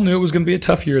 we all knew it was going to be a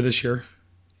tough year this year.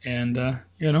 And,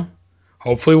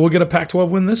 hopefully we'll get a Pac-12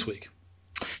 win this week.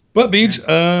 But,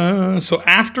 Beej, so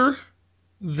after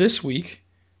this week,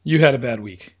 you had a bad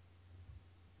week.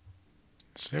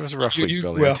 It was a rough week,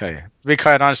 Billy, I tell you. To be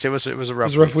quite honest, it was a rough week. It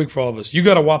was a rough week for all of us. You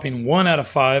got a whopping 1 out of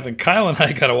 5, and Kyle and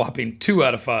I got a whopping 2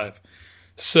 out of 5.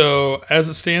 So as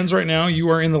it stands right now,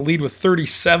 you are in the lead with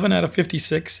 37 out of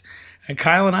 56, and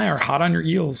Kyle and I are hot on your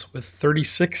heels with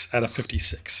 36 out of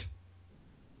 56.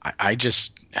 I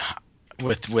just,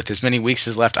 with as many weeks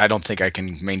as left, I don't think I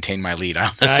can maintain my lead.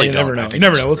 I honestly you never know. You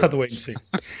never know. Let's have to wait and see.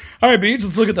 All right, Beej,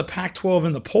 let's look at the Pac-12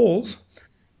 in the polls.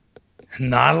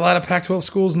 Not a lot of Pac-12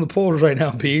 schools in the polls right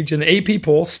now, Beej. In the AP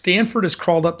poll, Stanford has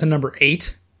crawled up to number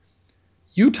 8.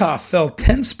 Utah fell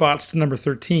 10 spots to number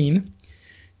 13.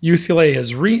 UCLA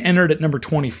has re-entered at number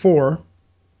 24.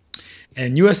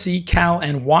 And USC, Cal,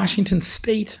 and Washington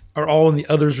State are all in the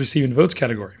others receiving votes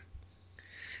category.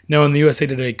 Now in the USA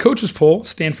Today coaches poll,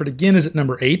 Stanford again is at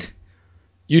number 8.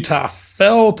 Utah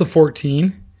fell to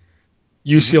 14.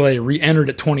 UCLA re-entered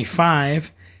at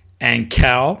 25. And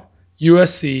Cal,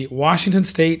 USC, Washington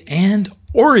State, and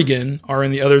Oregon are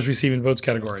in the others receiving votes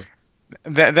category.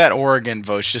 That Oregon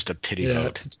vote's just a pity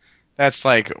vote. That's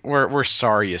like, we're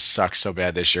sorry you suck so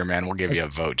bad this year, man. We'll give you a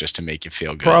vote just to make you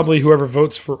feel good. Probably whoever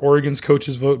votes for Oregon's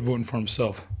coaches voting for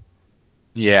himself.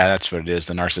 Yeah, that's what it is.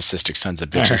 The narcissistic sons of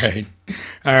bitches.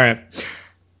 All right.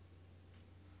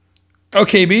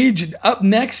 Okay, Beej. Up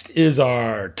next is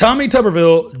our Tommy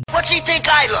Tuberville. What's he think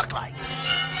I look like?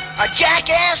 A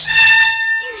jackass?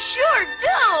 You sure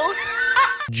do.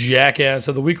 Jackass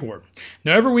of the Week Award.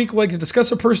 Now, every week we like to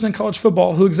discuss a person in college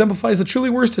football who exemplifies the truly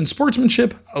worst in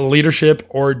sportsmanship, leadership,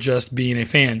 or just being a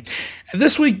fan. And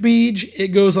this week, Beej, it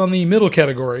goes on the middle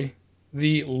category,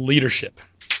 the leadership.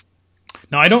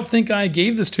 Now, I don't think I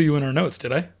gave this to you in our notes,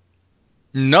 did I?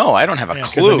 No, I don't have a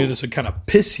Because clue. I knew this would kind of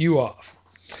piss you off.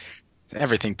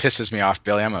 Everything pisses me off,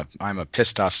 Billy. I'm a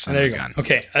pissed off son There of you a go. gun.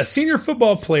 Okay, a senior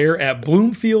football player at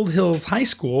Bloomfield Hills High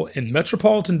School in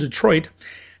metropolitan Detroit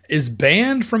is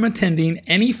banned from attending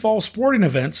any fall sporting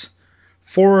events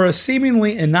for a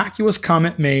seemingly innocuous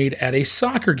comment made at a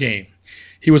soccer game.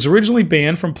 He was originally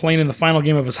banned from playing in the final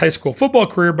game of his high school football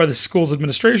career by the school's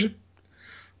administration,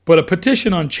 but a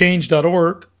petition on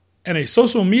change.org and a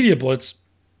social media blitz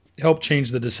helped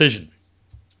change the decision.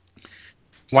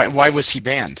 Why was he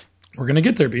banned? We're going to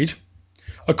get there, Beach.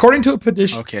 According to a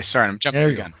petition... Okay, sorry, I'm jumping There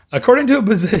you again. go.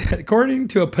 According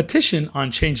to a petition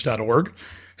on change.org,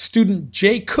 student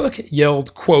Jay Cook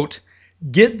yelled, quote,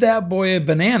 "Get that boy a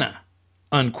banana,"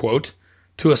 unquote,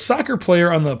 to a soccer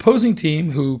player on the opposing team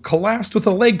who collapsed with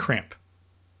a leg cramp,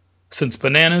 since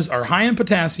bananas are high in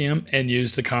potassium and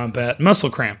used to combat muscle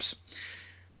cramps.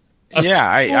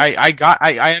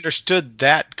 I understood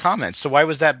that comment. So why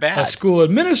was that bad? A school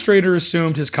administrator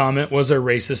assumed his comment was a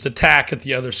racist attack at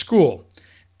the other school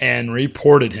and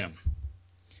reported him.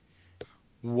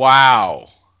 Wow.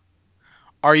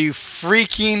 Are you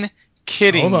freaking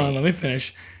kidding Hold on, let me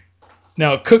finish.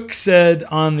 Now, Cook said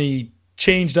on the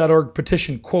change.org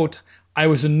petition, quote, "I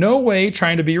was in no way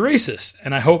trying to be racist,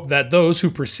 and I hope that those who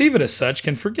perceive it as such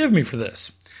can forgive me for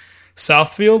this.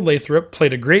 Southfield Lathrop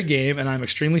played a great game, and I'm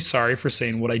extremely sorry for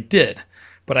saying what I did.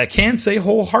 But I can say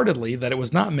wholeheartedly that it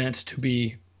was not meant to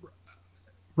be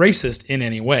racist in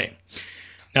any way."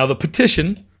 Now, the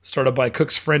petition, started by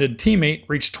Cook's friend and teammate,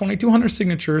 reached 2,200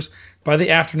 signatures by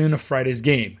the afternoon of Friday's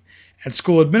game. And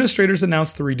school administrators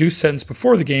announced the reduced sentence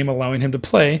before the game, allowing him to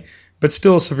play, but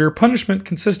still a severe punishment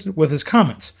consistent with his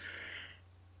comments,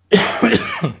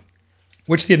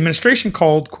 which the administration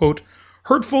called, quote,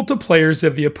 "hurtful to players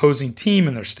of the opposing team"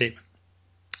 in their statement.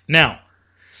 Now,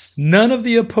 none of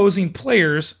the opposing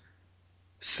players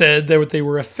said that they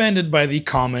were offended by the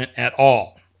comment at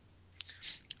all.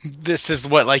 This is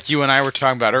what, like you and I were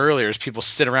talking about earlier, is people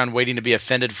sit around waiting to be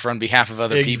offended on behalf of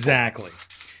other people. Exactly.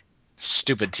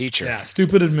 Stupid teacher. Yeah,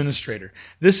 stupid administrator.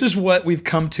 This is what we've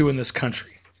come to in this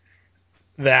country.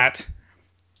 That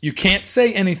you can't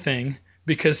say anything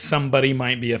because somebody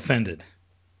might be offended.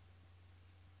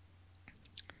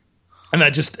 And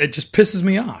it just pisses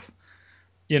me off.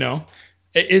 You know?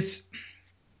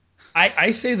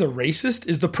 I say the racist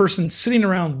is the person sitting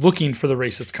around looking for the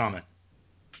racist comment.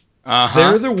 Uh-huh.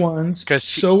 They're the ones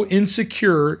so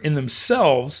insecure in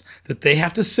themselves that they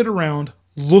have to sit around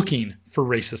looking for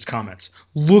racist comments,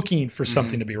 looking for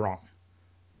something to be wrong.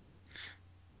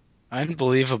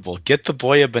 Unbelievable. Get the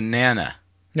boy a banana.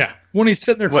 Yeah. When he's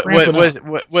sitting there cramping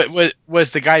up.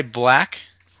 Was the guy black?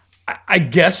 I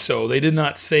guess so. They did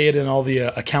not say it in all the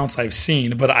accounts I've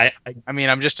seen, but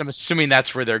I'm assuming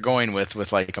that's where they're going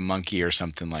with like a monkey or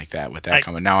something like that with that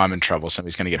comment. Now I'm in trouble.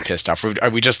 Somebody's going to get pissed off.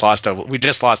 We just lost a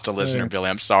listener, Billy.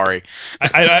 I'm sorry.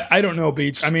 I don't know,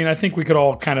 Beach. I mean, I think we could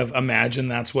all kind of imagine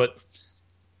that's what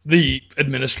the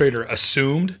administrator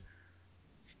assumed.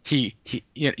 Dad,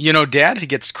 he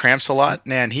gets cramps a lot.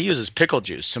 Man, he uses pickle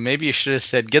juice. So maybe you should have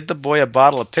said, "Get the boy a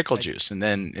bottle of pickle juice," and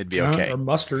then it'd be okay. Or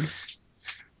mustard.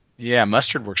 Yeah,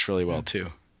 mustard works really well too.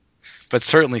 But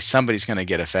certainly somebody's going to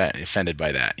get offended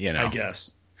by that, you know. I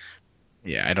guess.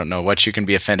 Yeah, I don't know what you can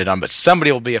be offended on, but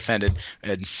somebody will be offended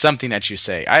at something that you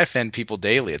say. I offend people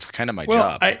daily. It's kind of my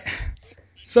job.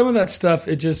 Some of that stuff,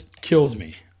 it just kills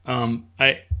me.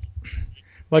 Like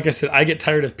I said, I get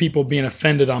tired of people being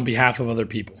offended on behalf of other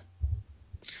people.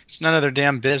 It's none of their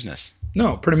damn business.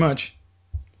 No, pretty much.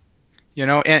 You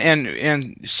know,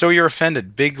 and so you're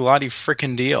offended. Big lottie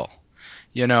frickin' deal.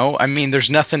 You know, I mean, there's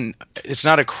nothing, it's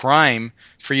not a crime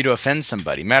for you to offend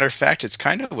somebody. Matter of fact, it's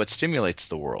kind of what stimulates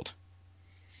the world.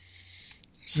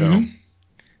 So,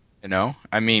 you know,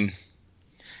 I mean,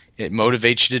 it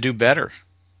motivates you to do better.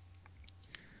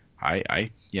 I'll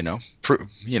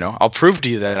prove to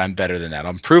you that I'm better than that.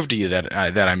 I'll prove to you that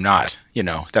I'm not,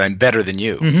 that I'm better than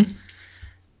you. Mm-hmm.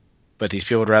 But these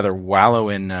people would rather wallow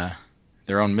in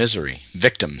their own misery.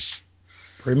 Victims.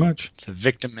 Pretty much. It's a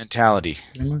victim mentality.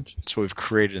 Pretty much. That's what we've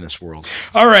created in this world.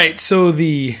 All right, so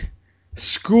the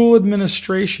school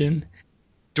administration.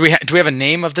 Do we have a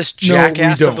name of this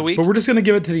jackass of the week? But we're just going to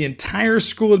give it to the entire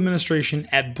school administration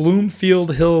at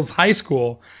Bloomfield Hills High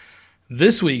School.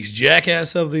 This week's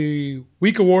Jackass of the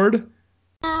Week award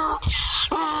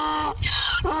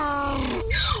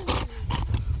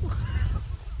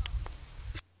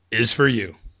is for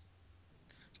you.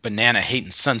 Banana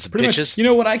hating sons of Pretty bitches. Much, you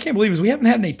know what I can't believe is we haven't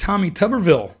had any Tommy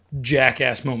Tuberville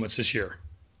jackass moments this year.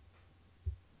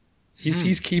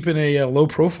 He's keeping a low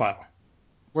profile.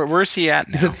 Where's he at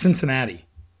now? He's at Cincinnati.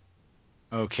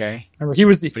 Okay. Remember, he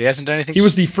was But he hasn't done anything. He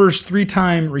was the first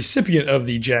 3-time recipient of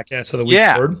the Jackass of the Week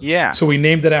award. Yeah. So we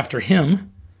named it after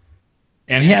him.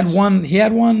 And he had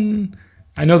one.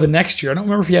 I know the next year. I don't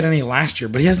remember if he had any last year,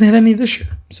 but he hasn't had any this year.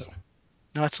 So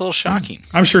No, it's a little shocking.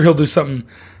 I'm sure he'll do something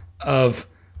of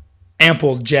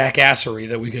ample jackassery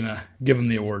that we can give him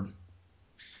the award.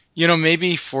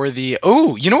 Maybe for the...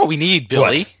 Oh, you know what we need,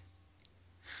 Billy?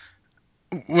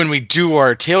 What? When we do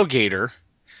our tailgater,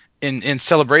 in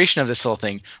celebration of this little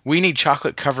thing, we need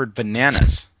chocolate-covered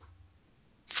bananas.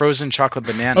 Frozen chocolate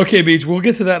bananas. Okay, Beach, we'll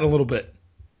get to that in a little bit.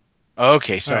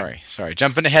 Okay, sorry.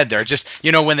 Jumping ahead there. Just,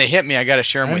 when they hit me, I got to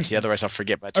share them with you. Otherwise, I'll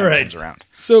forget by the time it comes around.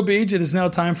 So, Beach, it is now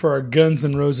time for our Guns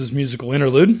N' Roses musical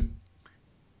interlude.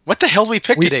 What the hell did we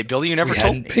pick today, Billy? You never told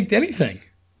me. We hadn't picked anything.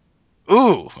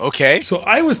 Ooh, okay. So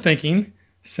I was thinking,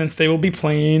 since they will be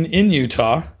playing in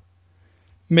Utah,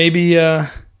 maybe they're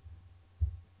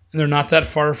not that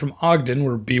far from Ogden,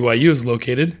 where BYU is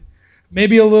located,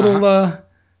 maybe a little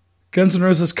Guns N'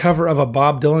 Roses cover of a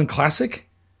Bob Dylan classic,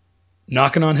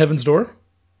 Knocking on Heaven's Door.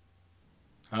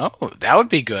 Oh, that would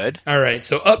be good. All right,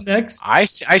 so up next... I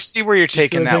see where you're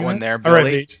taking that one there, Billy. All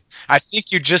right, Beach. I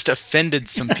think you just offended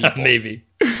some people. Maybe.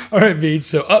 All right, Beach.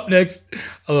 So up next,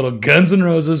 a little Guns N'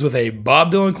 Roses with a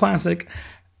Bob Dylan classic,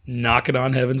 Knocking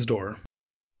on Heaven's Door.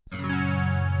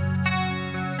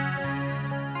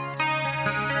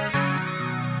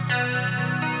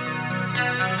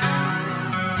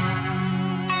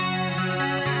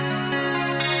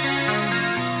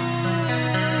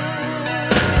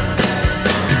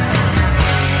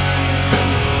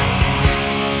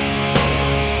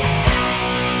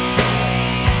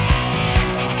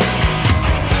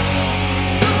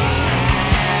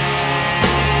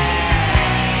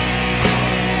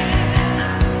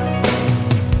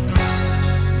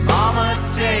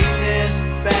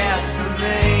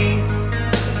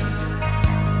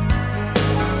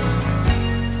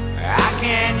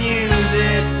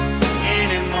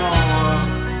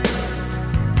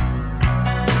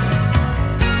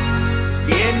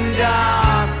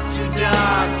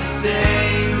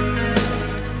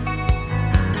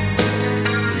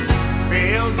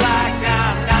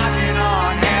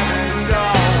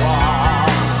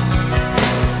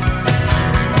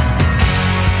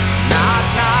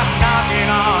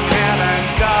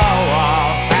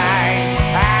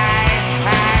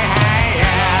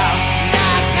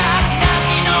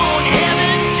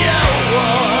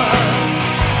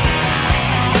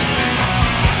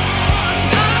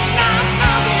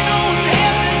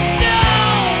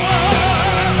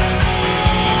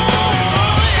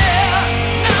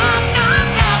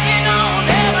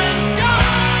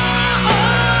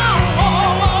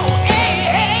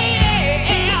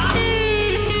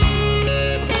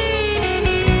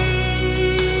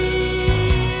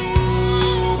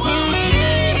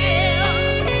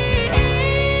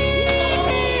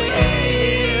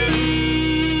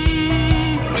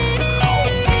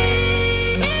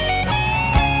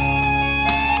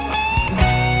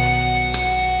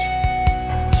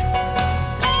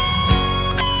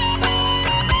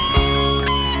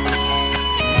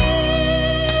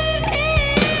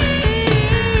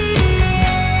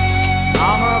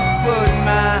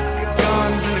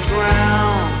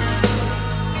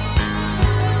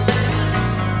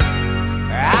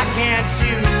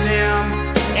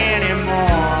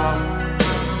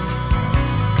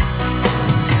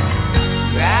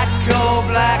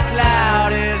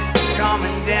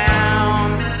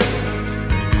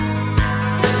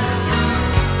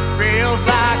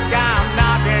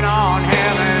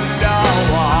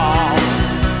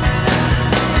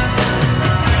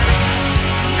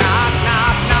 Knock,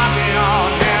 knock, knocking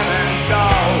on heaven's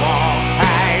door.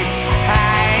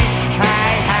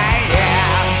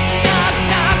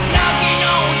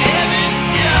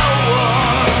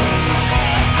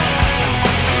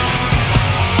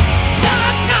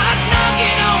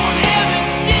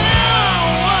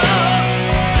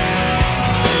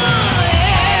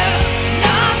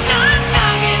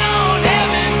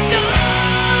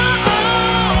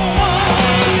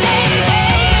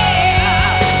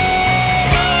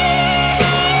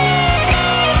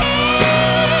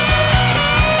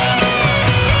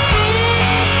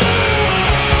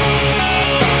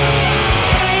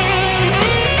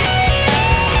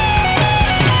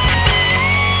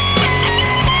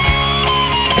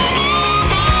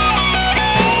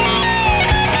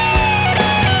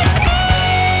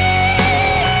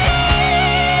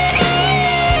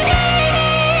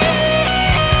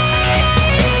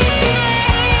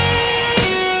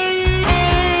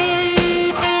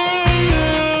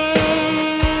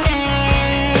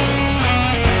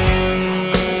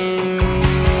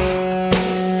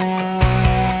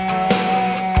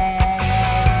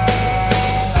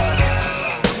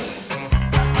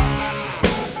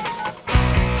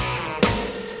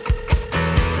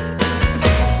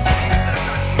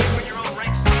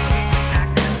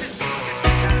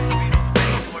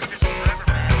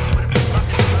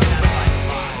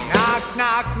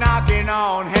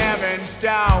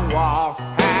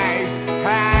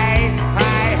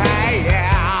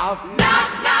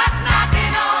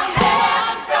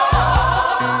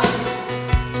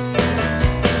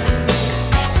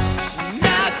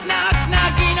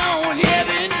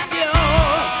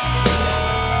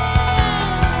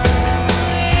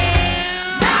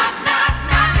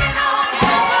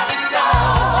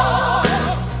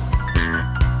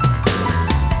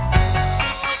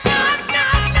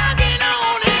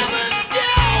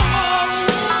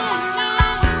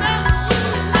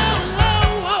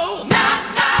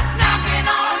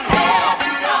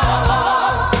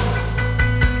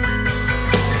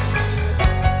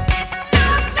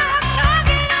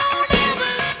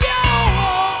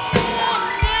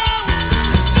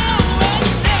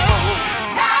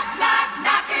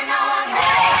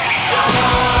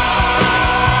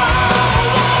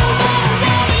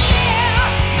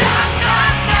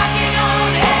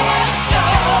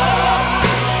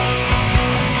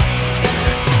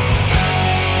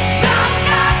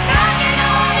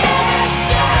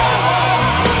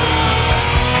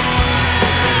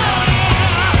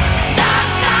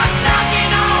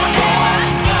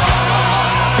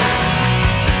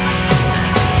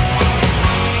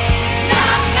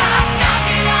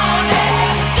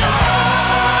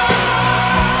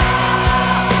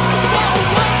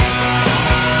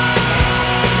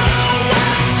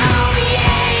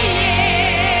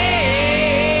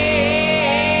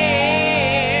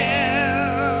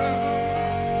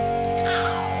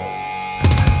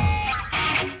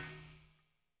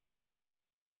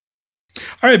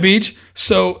 right, Beach.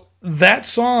 So that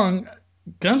song,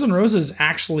 Guns N' Roses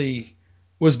actually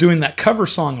was doing that cover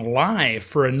song live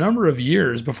for a number of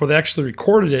years before they actually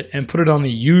recorded it and put it on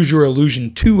the Use Your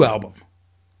Illusion 2 album.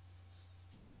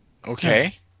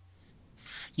 Okay.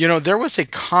 Yeah. There was a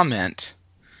comment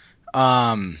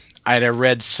I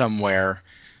read somewhere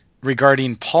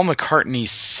regarding Paul McCartney's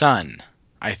son,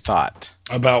 I thought.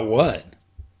 About what?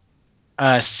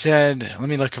 Said, let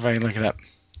me look if I can look it up.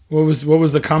 What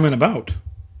was the comment about?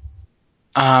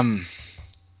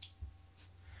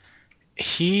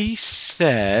 He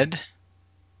said,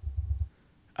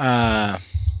 I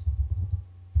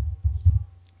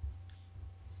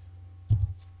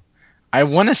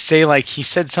want to say, like, he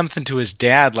said something to his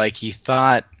dad, like he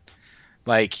thought,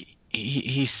 like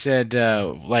he said,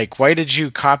 like, why did you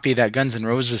copy that Guns N'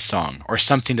 Roses song or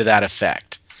something to that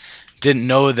effect? Didn't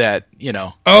know that,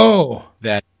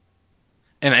 that.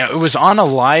 And it was on a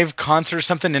live concert or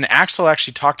something, and Axl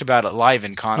actually talked about it live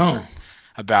in concert.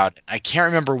 About it. I can't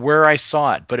remember where I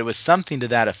saw it, but it was something to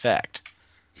that effect.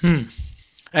 And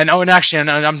actually,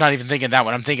 I'm not even thinking that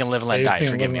one. I'm thinking Live and Let Die.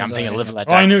 Forgive me. I'm thinking Live and Let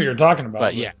Die. I knew what you were talking about.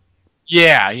 But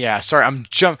yeah. Sorry,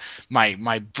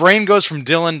 my brain goes from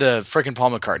Dylan to freaking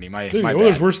Paul McCartney. My what bad. are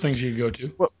those worst things you could go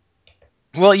to?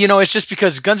 Well, it's just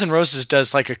because Guns N' Roses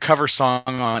does like a cover song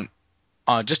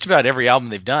on just about every album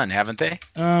they've done, haven't they?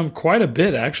 Quite a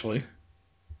bit actually.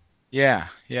 Yeah.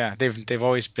 They've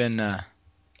always been.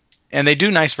 And they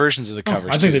do nice versions of the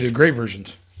covers. I think they do great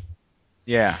versions.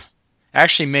 Yeah,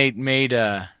 actually made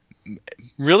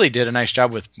really did a nice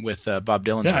job with Bob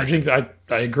Dylan's. Yeah, version. I think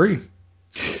I agree.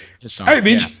 All right,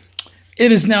 Beach. Yeah.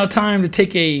 It is now time to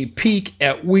take a peek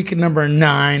at week number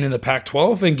 9 in the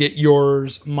Pac-12 and get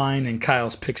yours, mine, and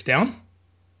Kyle's picks down.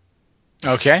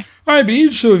 Okay. All right,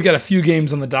 Beach. So we've got a few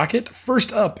games on the docket.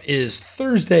 First up is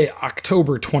Thursday,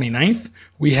 October 29th.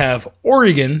 We have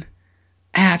Oregon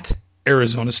at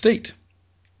Arizona State.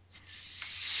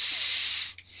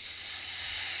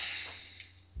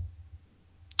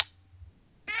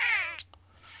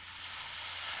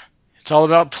 It's all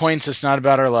about points. It's not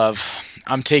about our love.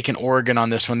 I'm taking Oregon on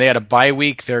this one. They had a bye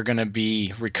week. They're going to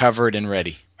be recovered and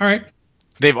ready. All right.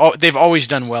 They've always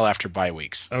done well after bye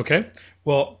weeks. Okay.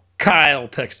 Well, Kyle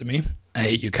texted me. I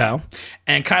hate you, Kyle.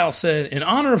 And Kyle said, in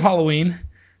honor of Halloween,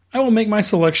 I will make my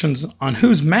selections on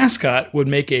whose mascot would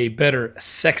make a better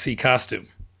sexy costume.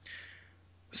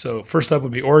 So first up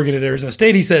would be Oregon at Arizona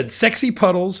State. He said, Sexy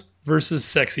Puddles versus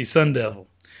Sexy Sun Devil.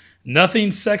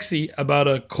 Nothing sexy about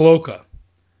a cloaca.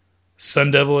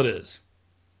 Sun Devil it is.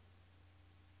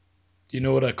 Do you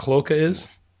know what a cloaca is?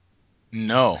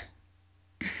 No.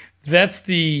 That's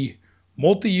the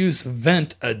multi-use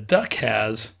vent a duck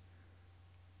has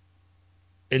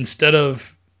instead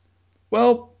of,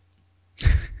 well,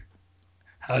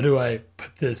 how do I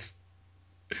put this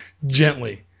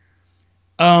gently?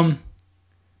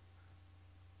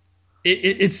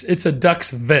 It's a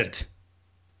duck's vent.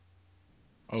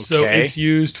 Okay. So it's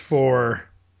used for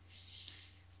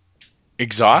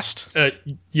exhaust?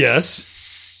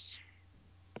 Yes.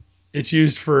 It's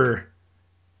used for.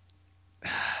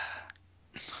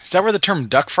 Is that where the term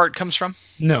duck fart comes from?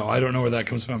 No, I don't know where that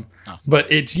comes from. Oh.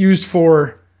 But it's used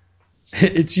for.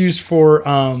 It's used for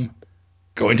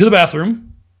going to the bathroom.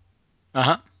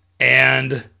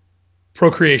 And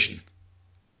procreation.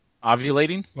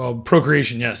 Ovulating? Well,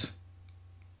 procreation, yes.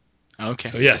 Okay.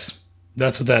 So yes,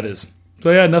 that's what that is.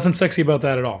 So yeah, nothing sexy about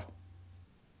that at all.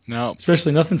 No.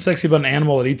 Especially nothing sexy about an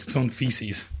animal that eats its own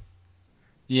feces.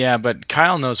 Yeah, but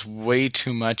Kyle knows way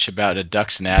too much about a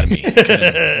duck's anatomy. It kind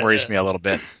of worries me a little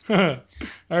bit. All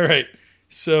right.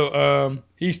 So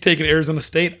he's taking Arizona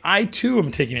State. I, too,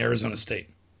 am taking Arizona State.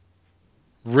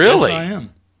 Really? Yes, I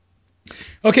am.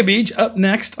 Okay, Beach, up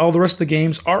next, all the rest of the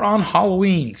games are on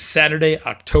Halloween, Saturday,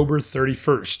 October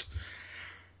 31st.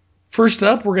 First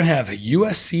up, we're going to have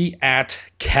USC at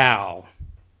Cal.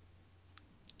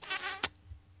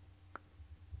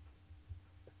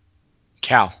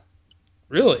 Cal.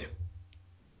 Really?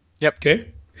 Yep.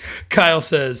 Okay. Kyle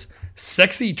says,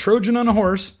 sexy Trojan on a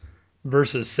horse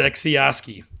versus sexy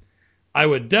Oski. I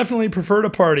would definitely prefer to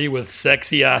party with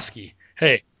sexy Oski.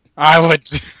 Hey. I would.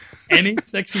 Any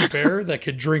sexy bear that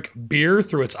could drink beer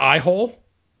through its eye hole,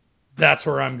 that's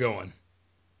where I'm going.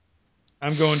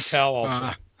 I'm going Cal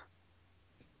also.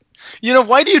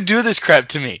 Why do you do this crap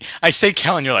to me? I say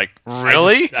Cal and you're like,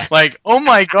 really? Like, oh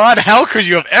my God, how could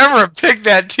you have ever picked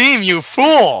that team, you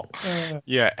fool?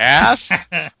 Yeah, ass?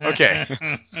 Okay.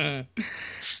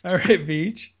 All right,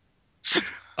 Beach.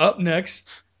 Up next,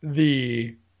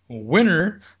 the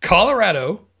winner,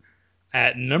 Colorado,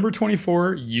 at number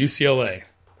 24, UCLA.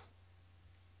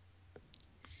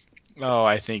 Oh,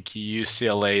 I think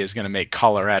UCLA is going to make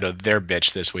Colorado their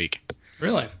bitch this week.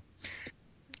 Really?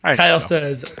 Kyle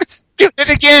says... You did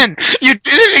it again! You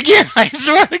did it again! I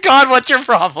swear to God, what's your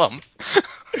problem?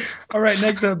 All right,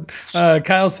 next up,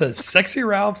 Kyle says Sexy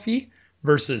Ralphie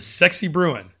versus Sexy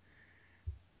Bruin.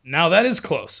 Now that is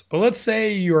close, but let's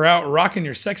say you're out rocking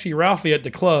your Sexy Ralphie at the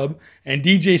club and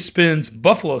DJ spins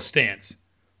Buffalo Stance.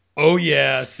 Oh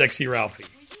yeah, Sexy Ralphie.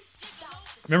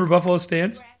 Remember Buffalo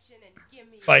Stance?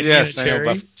 By Yes, Nina I know Cherry?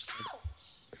 Buffalo Stance.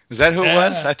 Is that who it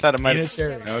was? I thought it might Nina have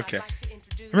Cherry. Okay. I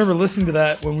remember listening to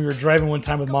that when we were driving one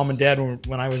time with Mom and Dad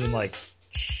when I was in like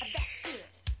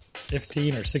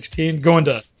 15 or 16, going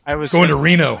to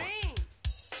Reno.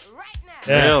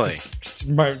 Yeah, Really?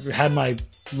 Had my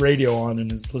radio on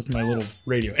and was listening to my little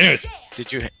radio. Anyways,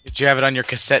 Did you have it on your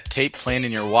cassette tape playing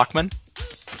in your Walkman?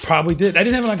 probably did. I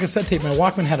didn't have it on cassette tape. My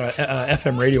Walkman had a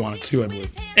FM radio on it too, I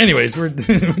believe. Anyways, we're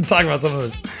talking about some of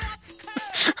this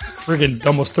friggin'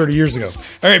 almost 30 years ago.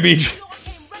 All right, Beach.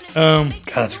 God,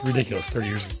 that's ridiculous. 30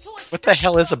 years ago. What the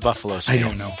hell is a Buffalo Stance? I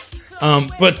don't know.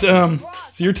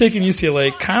 So you're taking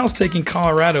UCLA. Kyle's taking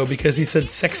Colorado because he said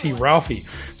Sexy Ralphie.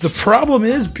 The problem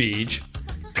is, Beach,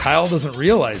 Kyle doesn't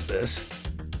realize this,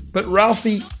 but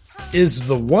Ralphie is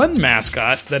the one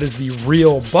mascot that is the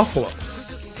real buffalo.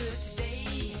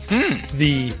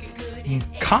 The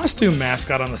costume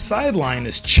mascot on the sideline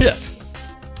is Chip.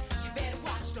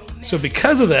 So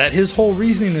because of that, his whole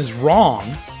reasoning is wrong.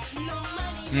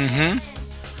 Mm-hmm.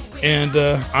 And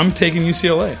I'm taking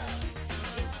UCLA.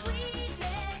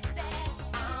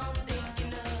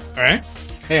 All right.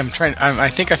 Hey, I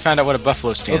think I found out what a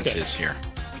Buffalo Stance is here.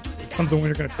 It's something when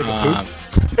you're going to take a poop.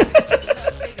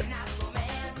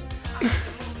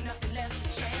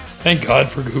 Thank God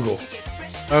for Google.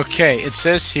 Okay, it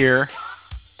says here.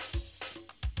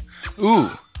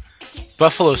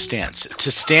 Buffalo Stance.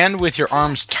 To stand with your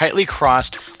arms tightly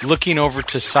crossed, looking over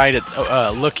to side at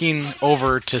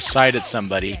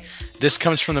somebody. This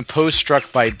comes from the pose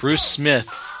struck by Bruce Smith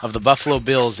of the Buffalo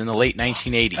Bills in the late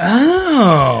 1980s.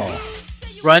 Oh.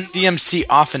 Run DMC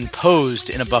often posed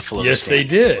in a Buffalo Yes, Stance. they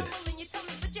did.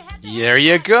 There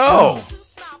you go.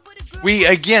 We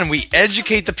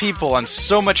educate the people on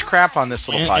so much crap on this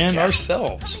little podcast. And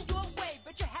ourselves.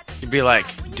 You'd be like,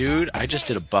 dude, I just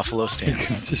did a Buffalo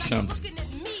Stance. It just sounds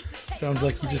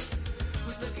like you just,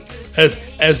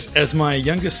 as my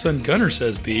youngest son Gunnar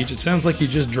says, Beach, it sounds like you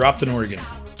just dropped an organ.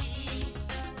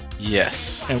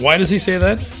 Yes. And why does he say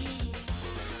that?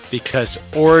 Because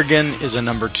Oregon is a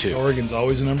number 2. Oregon's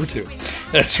always a number 2.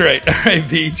 That's right. All right,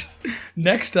 Beach.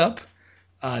 Next up,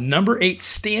 number 8,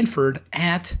 Stanford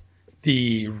at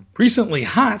the recently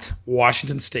hot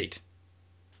Washington State.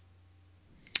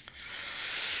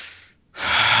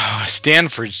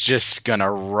 Stanford's just going to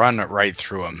run it right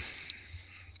through them.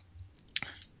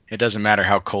 It doesn't matter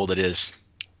how cold it is.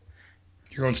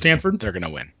 You're going Stanford? They're going to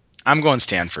win. I'm going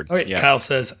Stanford. Okay, yeah. Kyle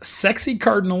says, Sexy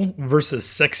Cardinal versus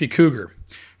Sexy Cougar.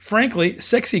 Frankly,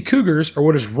 Sexy Cougars are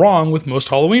what is wrong with most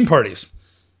Halloween parties.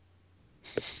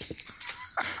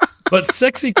 But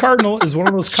Sexy Cardinal is one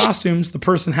of those costumes the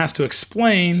person has to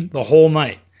explain the whole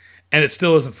night, and it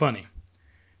still isn't funny.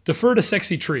 Defer to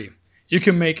Sexy Tree. You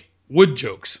can make wood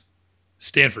jokes.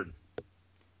 Stanford.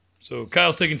 So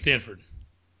Kyle's taking Stanford.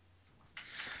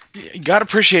 You got to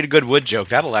appreciate a good wood joke.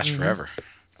 That'll last forever.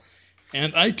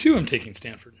 And I, too, am taking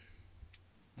Stanford.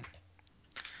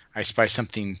 I spy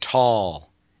something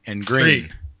tall and green.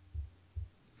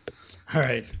 Tree. All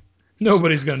right.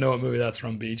 Nobody's going to know what movie that's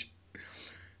from, Beach.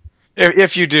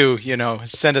 If you do,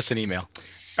 send us an email.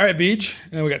 All right, Beach.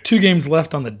 We got 2 games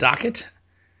left on the docket.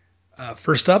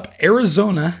 First up,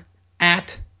 Arizona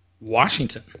at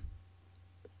Washington.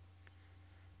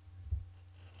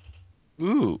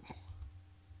 Ooh.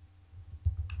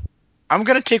 I'm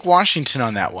going to take Washington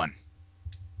on that one.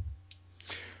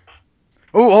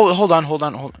 Oh, hold on.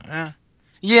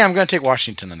 Yeah, I'm going to take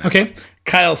Washington on that one. Okay.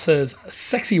 Kyle says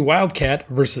Sexy Wildcat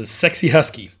versus Sexy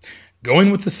Husky.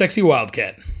 Going with the Sexy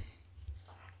Wildcat.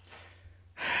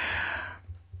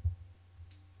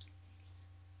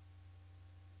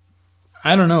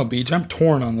 I don't know, Beach. I'm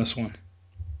torn on this one.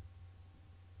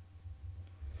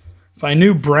 If I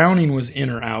knew Browning was in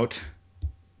or out,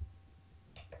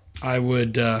 I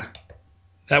would.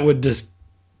 That would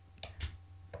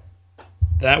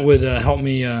help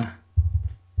me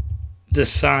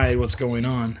decide what's going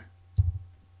on.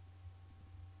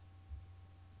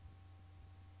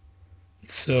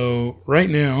 So right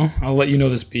now, I'll let you know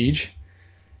this, Beach.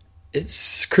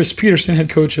 It's Chris Peterson, head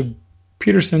coach of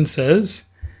Peterson, says,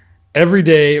 every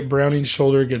day Browning's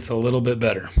shoulder gets a little bit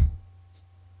better.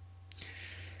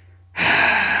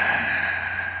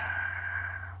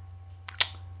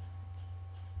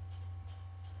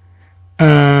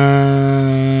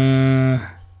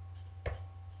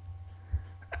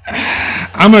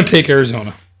 I'm going to take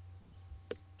Arizona.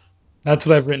 That's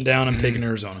what I've written down. I'm taking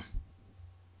Arizona.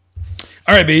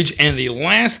 All right, Beach. And the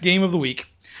last game of the week,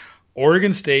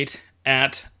 Oregon State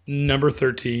at number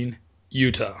 13,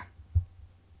 Utah.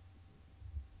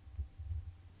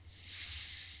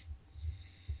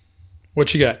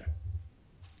 What you got?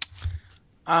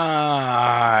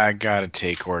 I got to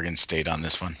take Oregon State on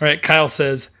this one. All right, Kyle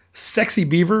says, Sexy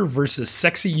Beaver versus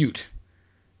Sexy Ute.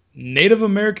 Native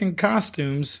American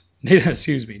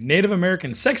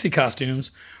sexy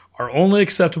costumes are only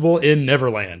acceptable in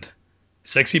Neverland.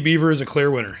 Sexy Beaver is a clear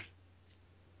winner.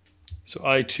 So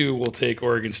I, too, will take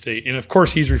Oregon State. And, of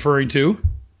course, he's referring to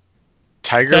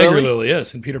Tiger Lily? Lily,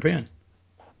 yes, in Peter Pan.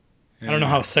 Yeah. I don't know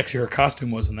how sexy her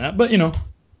costume was in that, but, you know.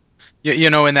 You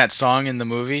know, in that song in the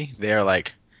movie, they're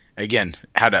like, again,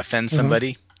 how to offend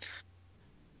somebody.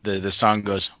 The song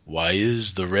goes, "Why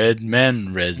is the red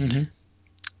man red?" Mm-hmm.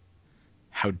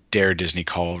 How dare Disney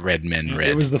call red men red?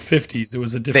 It was the 50s. It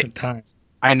was a different time.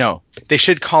 I know. They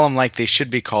should call them like they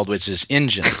should be called, which is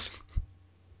Injuns.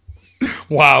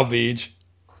 Wow, Beach.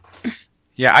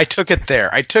 Yeah, I took it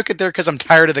there. I took it there because I'm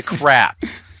tired of the crap.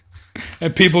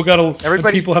 And people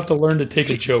have to learn to take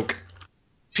a joke.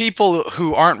 People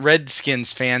who aren't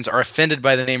Redskins fans are offended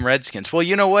by the name Redskins. Well,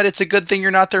 you know what? It's a good thing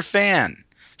you're not their fan.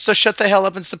 So shut the hell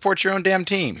up and support your own damn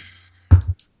team.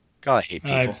 God, I hate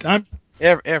people.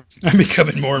 I'm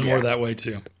becoming more and more that way,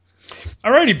 too.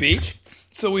 Alrighty, Beach.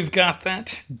 So we've got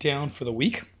that down for the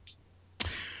week.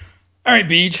 All right,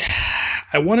 Beach.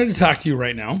 I wanted to talk to you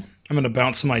right now. I'm going to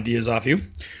bounce some ideas off you.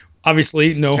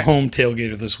 Obviously, no home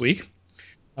tailgater this week.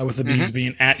 With the Bees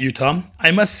being at Utah. I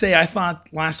must say, I thought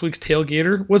last week's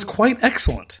tailgater was quite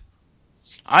excellent.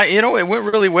 It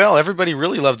went really well. Everybody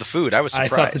really loved the food. I was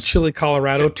surprised. I thought the Chili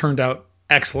Colorado turned out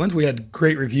excellent. We had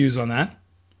great reviews on that.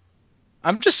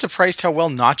 I'm just surprised how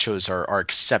well nachos are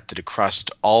accepted across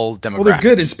all demographics. Well, they're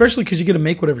good, especially because you get to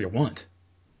make whatever you want.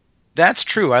 That's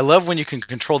true. I love when you can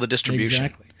control the distribution.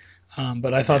 Exactly.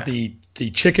 But I thought the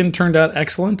chicken turned out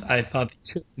excellent. I thought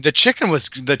the chicken was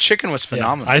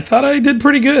phenomenal. Yeah, I thought I did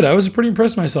pretty good. I was pretty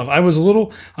impressed with myself. I'm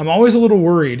always a little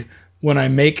worried when I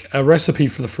make a recipe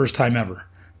for the first time ever,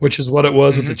 which is what it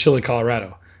was with the Chili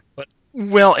Colorado.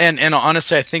 Well, and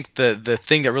honestly, I think the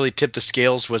thing that really tipped the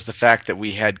scales was the fact that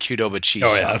we had Qdoba cheese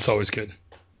sauce. Oh, yeah, that's always good.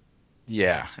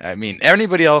 Yeah, I mean,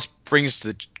 anybody else brings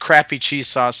the crappy cheese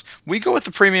sauce. We go with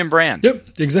the premium brand.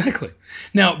 Yep, exactly.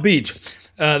 Now, Beach,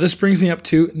 this brings me up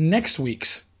to next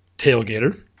week's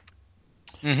tailgater.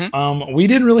 We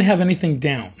didn't really have anything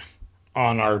down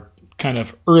on our kind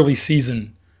of early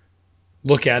season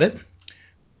look at it.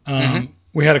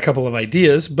 We had a couple of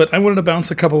ideas, but I wanted to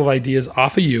bounce a couple of ideas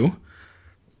off of you.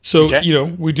 So,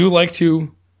 we do like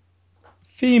to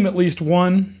theme at least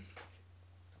one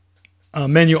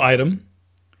menu item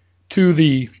to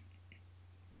the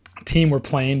team we're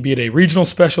playing, be it a regional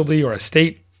specialty or a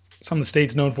state, some of the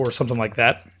state's known for, or something like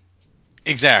that.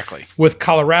 Exactly. With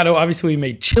Colorado, obviously we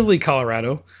made Chili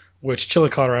Colorado, which Chili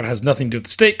Colorado has nothing to do with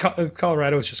the state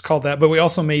Colorado. It's just called that. But we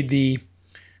also made the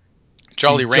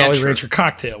Jolly Rancher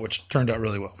cocktail, which turned out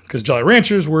really well because Jolly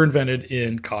Ranchers were invented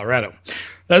in Colorado.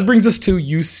 That brings us to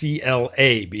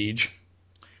UCLA, Beej.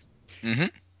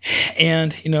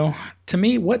 And, to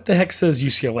me, what the heck says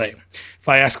UCLA? If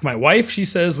I ask my wife, she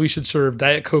says we should serve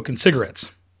Diet Coke and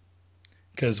cigarettes.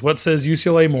 Because what says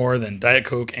UCLA more than Diet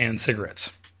Coke and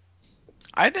cigarettes?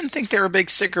 I didn't think there were big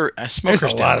smokers down there. There's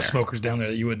a lot of smokers down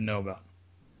there that you wouldn't know about.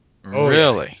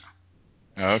 Really?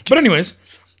 Yeah. Okay. But anyways,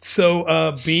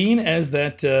 so being as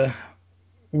that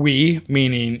we,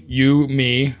 meaning you,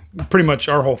 me, pretty much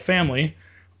our whole family,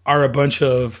 are a bunch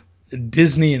of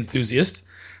Disney enthusiasts,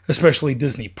 especially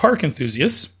Disney park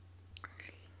enthusiasts,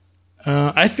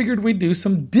 I figured we'd do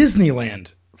some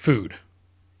Disneyland food.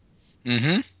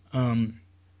 And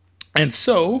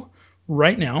so,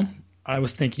 right now, I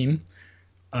was thinking,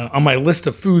 on my list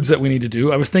of foods that we need to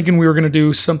do, I was thinking we were going to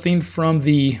do something from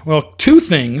two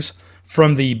things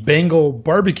from the Bengal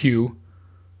barbecue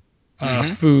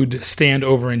food stand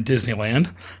over in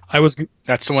Disneyland.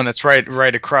 That's the one that's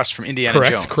right across from Indiana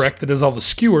Jones. Correct. That is all the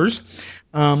skewers.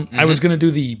 I was going to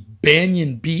do the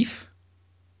Banyan beef.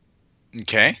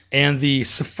 Okay. And the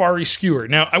safari skewer.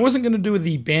 Now, I wasn't going to do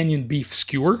the Banyan beef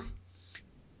skewer.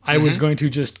 I was going to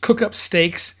just cook up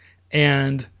steaks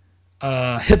and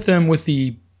hit them with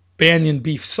the Banyan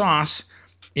beef sauce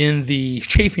in the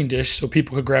chafing dish so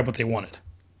people could grab what they wanted.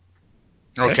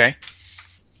 Okay.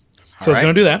 So I was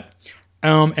going to do that.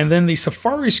 And then the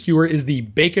safari skewer is the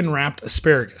bacon-wrapped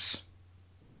asparagus.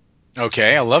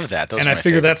 Okay, I love that. I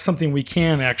figure that's something we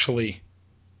can actually...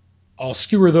 I'll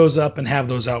skewer those up and have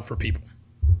those out for people.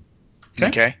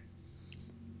 Okay.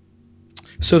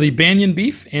 So the Banyan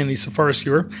beef and the safari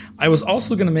skewer. I was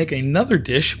also going to make another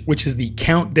dish, which is the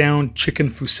Countdown chicken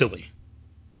fusilli.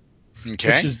 Okay.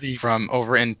 Which is the from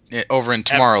over in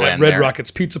Tomorrowland at Red there. Rockets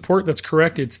Pizza Port. That's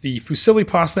correct. It's the fusilli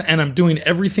pasta, and I'm doing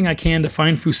everything I can to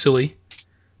find fusilli.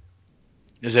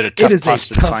 Is it a tough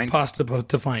pasta to find? Pasta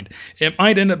to find. It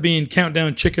might end up being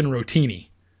Countdown chicken rotini,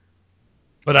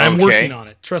 but I'm working on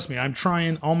it. Trust me, I'm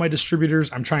trying all my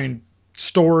distributors. I'm trying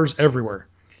stores everywhere.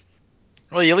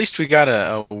 Well, at least we got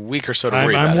a week or so to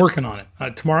worry about I'm working on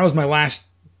it. Tomorrow's my last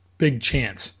big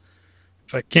chance.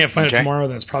 If I can't find it tomorrow,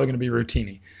 then it's probably going to be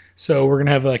rotini. So we're going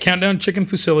to have a Countdown chicken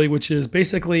fusilli, which is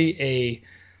basically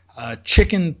a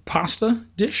chicken pasta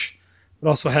dish. It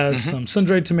also has some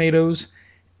sun-dried tomatoes,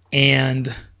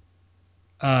 and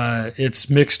it's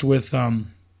mixed with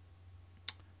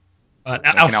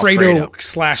Alfredo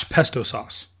 / pesto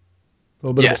sauce. A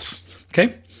little bit of both.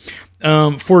 Okay.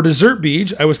 For dessert,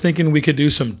 Beej, I was thinking we could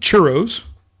do some churros.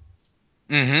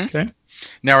 Mm-hmm. Okay.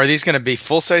 Now, are these going to be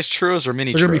full-size churros or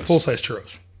mini churros? They're going to be full-size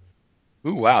churros.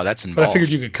 Ooh, wow, that's involved. But I figured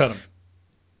you could cut them.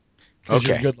 Okay.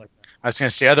 You're good like that. I was going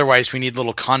to say, otherwise we need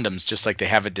little condoms just like they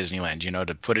have at Disneyland,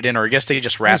 to put it in. Or I guess they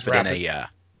just wrap it in a... Yeah.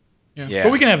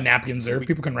 But we can have napkins there.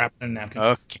 People can wrap it in a napkin.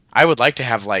 Okay. I would like to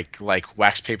have like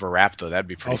wax paper wrap, though. That'd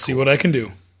be pretty cool. I'll see what I can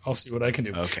do.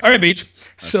 Okay. All right, Beach.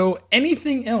 So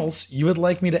anything else you would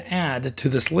like me to add to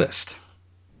this list?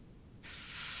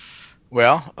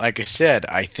 Well, like I said,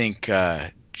 I think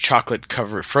frozen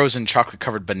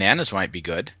chocolate-covered bananas might be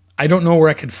good. I don't know where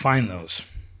I could find those.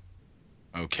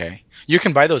 Okay. You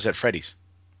can buy those at Freddy's.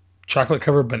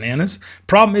 Chocolate-covered bananas?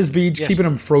 Problem is, Beach, keeping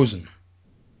them frozen.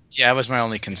 Yeah, that was my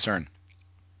only concern.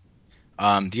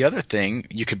 The other thing,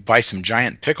 you could buy some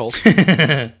giant pickles.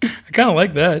 I kind of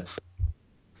like that.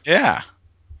 Yeah.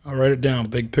 I'll write it down.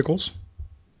 Big pickles.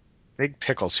 Big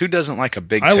pickles. Who doesn't like a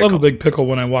big pickle? I love a big pickle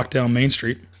when I walk down Main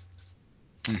Street.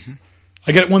 Mm-hmm.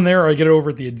 I get one there, or I get it over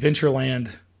at the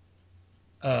Adventureland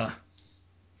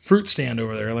fruit stand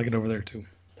over there. I like it over there, too.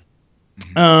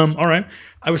 Mm-hmm. All right.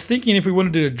 I was thinking if we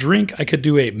wanted to do a drink, I could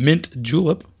do a mint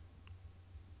julep.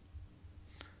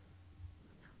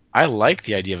 I like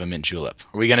the idea of a mint julep.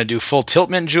 Are we going to do full tilt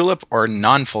mint julep or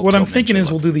non-full tilt mint julep? What I'm thinking is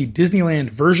we'll do the Disneyland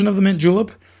version of the mint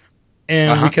julep,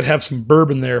 and we could have some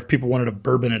bourbon there if people wanted to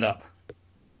bourbon it up.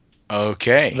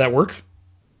 Okay. Does that work?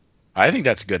 I think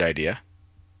that's a good idea.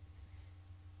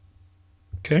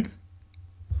 Okay.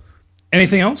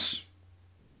 Anything else?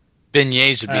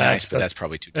 Beignets would be nice, but that's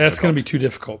probably too difficult. That's going to be too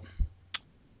difficult.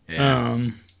 Yeah.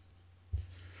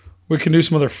 We can do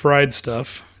some other fried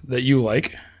stuff that you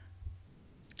like.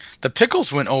 The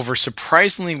pickles went over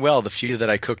surprisingly well, the few that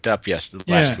I cooked up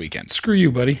last weekend. Screw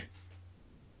you, buddy.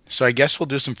 So I guess we'll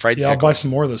do some fried pickles. I'll buy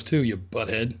some more of those too, you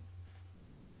butthead.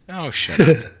 Oh, shut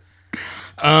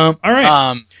up. All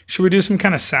right. Should we do some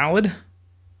kind of salad?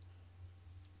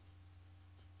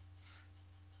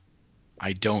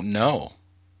 I don't know.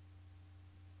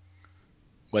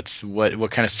 What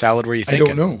kind of salad were you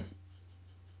thinking? I don't know.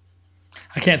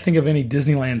 I can't think of any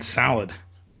Disneyland salad.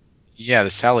 Yeah,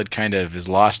 the salad kind of is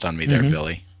lost on me there,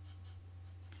 Billy.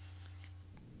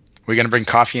 We're going to bring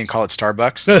coffee and call it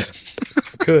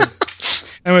Starbucks? Good.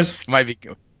 Anyways. Might be.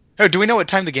 Oh, do we know what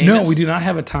time the game is? No, we do not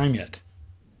have a time yet.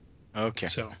 Okay.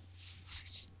 So,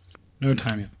 no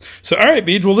time yet. So, all right,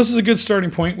 Beej. Well, this is a good starting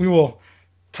point. We will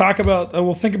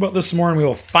we'll think about this some more, and we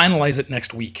will finalize it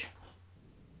next week.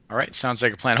 All right. Sounds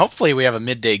like a plan. Hopefully we have a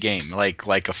midday game, like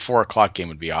a 4 o'clock game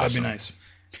would be awesome. That'd be nice.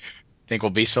 Think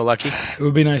we'll be so lucky? It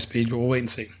would be nice, Beej, but we'll wait and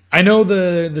see. I know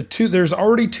there's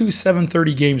already 2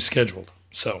 7:30 games scheduled,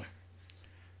 so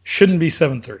shouldn't be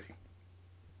 7:30.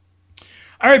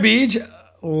 All right, Beej.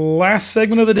 Last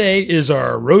segment of the day is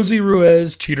our Rosie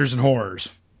Ruiz Cheaters and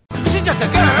Horrors. She's just a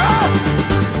girl.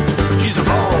 She's a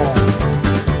ball.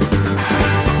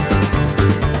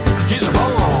 She's a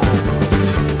ball.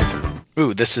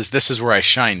 Ooh, this is where I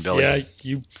shine, Billy. Yeah,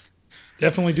 you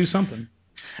definitely do something.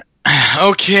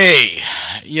 Okay,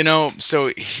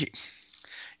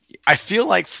 I feel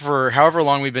like for however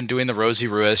long we've been doing the Rosie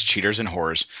Ruiz Cheaters and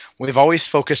Horrors, we've always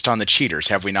focused on the cheaters,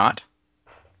 have we not?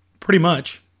 Pretty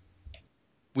much.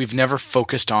 We've never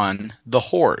focused on the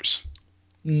whores.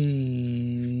 Not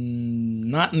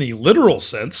in the literal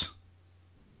sense.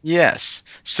 Yes.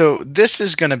 So this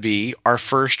is going to be our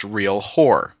first real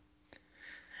whore.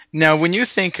 Now, when you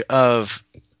think of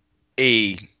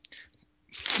a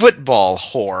football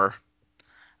whore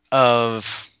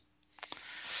of,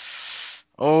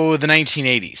 the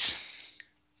 1980s,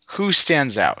 who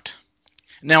stands out?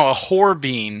 Now, a whore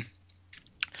being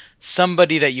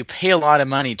somebody that you pay a lot of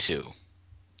money to,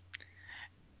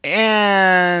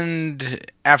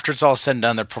 and after it's all said and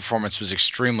done, their performance was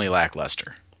extremely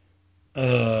lackluster.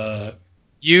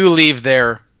 You leave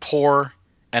there poor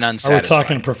and unsatisfied. Are we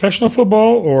talking professional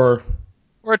football or?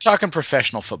 We're talking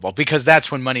professional football because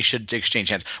that's when money should exchange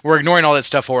hands. We're ignoring all that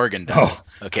stuff Oregon does. Oh,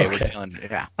 okay. okay. We're dealing,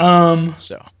 yeah.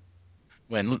 So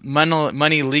when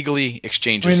money legally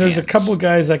exchanges there's hands. a couple of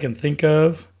guys I can think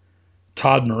of.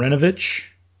 Todd Marinovich.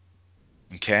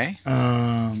 Okay.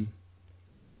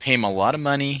 Pay him a lot of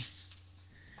money.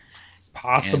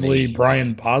 Possibly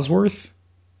Brian Bosworth.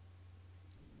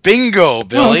 Bingo,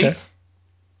 Billy. Oh, okay.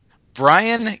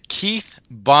 Brian Keith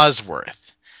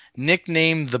Bosworth,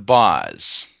 nicknamed the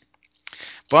Boz.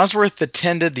 Bosworth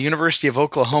attended the University of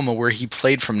Oklahoma, where he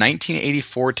played from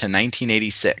 1984 to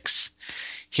 1986.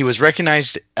 He was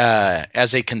recognized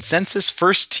as a consensus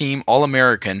first-team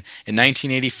All-American in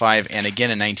 1985 and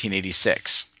again in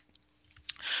 1986.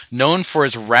 Known for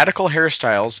his radical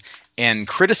hairstyles and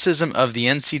criticism of the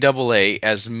NCAA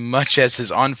as much as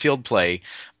his on-field play,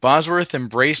 Bosworth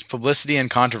embraced publicity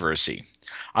and controversy.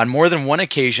 On more than one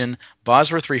occasion,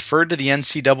 Bosworth referred to the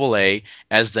NCAA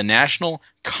as the National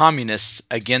Communists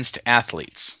Against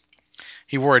Athletes.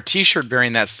 He wore a T-shirt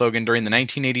bearing that slogan during the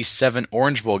 1987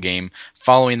 Orange Bowl game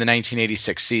following the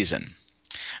 1986 season.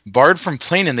 Barred from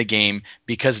playing in the game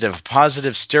because of a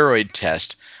positive steroid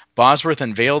test, Bosworth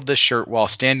unveiled the shirt while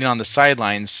standing on the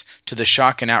sidelines to the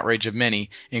shock and outrage of many,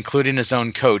 including his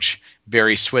own coach,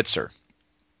 Barry Switzer.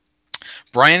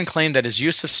 Brian claimed that his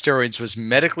use of steroids was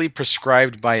medically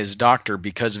prescribed by his doctor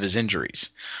because of his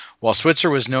injuries. While Switzer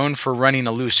was known for running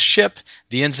a loose ship,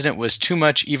 the incident was too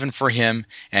much even for him,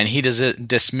 and he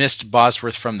dismissed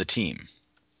Bosworth from the team.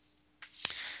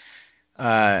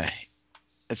 Let's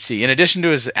see. In addition to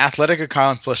his athletic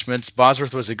accomplishments,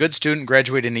 Bosworth was a good student,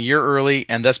 graduating a year early,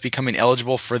 and thus becoming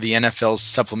eligible for the NFL's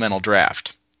supplemental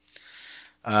draft.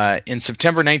 In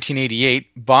September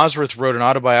 1988, Bosworth wrote an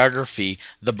autobiography,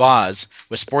 The Boz,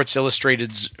 with Sports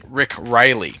Illustrated's Rick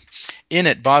Riley. In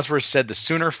it, Bosworth said the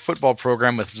Sooner football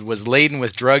program was laden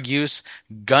with drug use,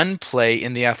 gunplay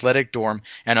in the athletic dorm,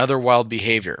 and other wild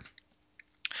behavior.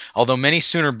 Although many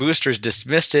Sooner boosters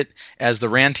dismissed it as the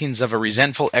rantings of a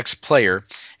resentful ex-player,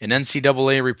 an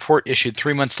NCAA report issued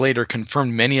 3 months later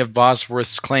confirmed many of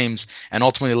Bosworth's claims and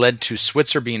ultimately led to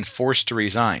Switzer being forced to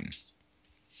resign.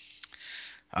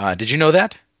 Did you know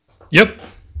that? Yep.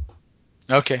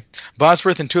 Okay.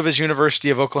 Bosworth and two of his University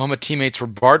of Oklahoma teammates were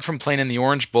barred from playing in the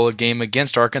Orange Bowl game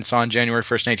against Arkansas on January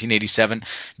 1st, 1987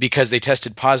 because they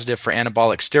tested positive for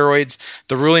anabolic steroids.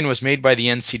 The ruling was made by the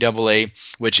NCAA,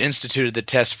 which instituted the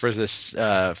test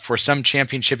for some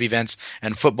championship events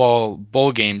and football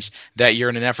bowl games that year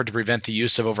in an effort to prevent the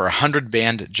use of over 100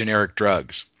 banned generic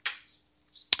drugs.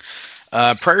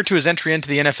 Prior to his entry into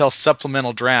the NFL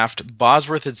supplemental draft,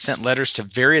 Bosworth had sent letters to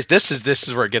various... This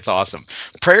is where it gets awesome.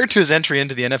 Prior to his entry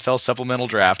into the NFL supplemental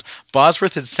draft,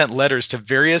 Bosworth had sent letters to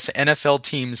various NFL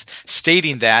teams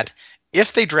stating that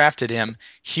if they drafted him,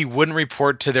 he wouldn't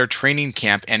report to their training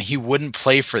camp and he wouldn't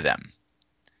play for them.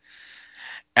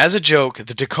 As a joke,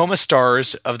 the Tacoma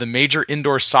Stars of the Major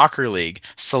Indoor Soccer League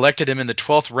selected him in the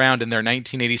 12th round in their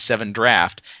 1987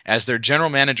 draft, as their general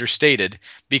manager stated,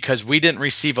 because we didn't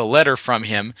receive a letter from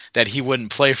him that he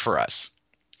wouldn't play for us.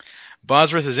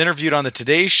 Bosworth was interviewed on the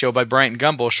Today Show by Bryant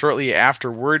Gumbel shortly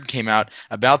after word came out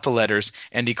about the letters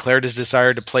and declared his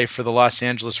desire to play for the Los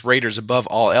Angeles Raiders above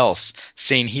all else,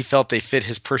 saying he felt they fit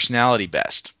his personality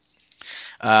best.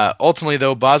 Ultimately,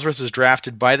 though, Bosworth was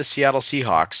drafted by the Seattle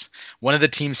Seahawks, one of the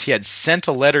teams he had sent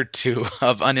a letter to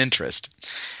of uninterest.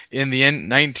 In the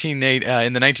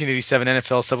 1987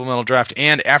 NFL supplemental draft,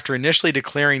 and after initially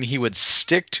declaring he would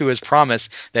stick to his promise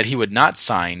that he would not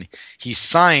sign, he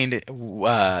signed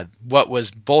what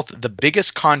was both the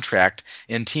biggest contract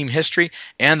in team history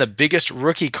and the biggest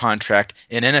rookie contract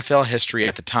in NFL history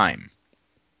at the time.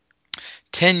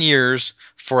 10 years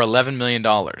for $11 million.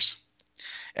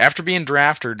 After being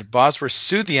drafted, Bosworth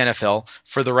sued the NFL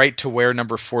for the right to wear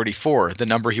number 44, the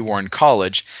number he wore in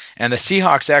college, and the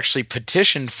Seahawks actually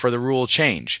petitioned for the rule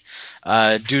change.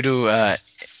 Due to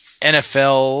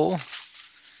NFL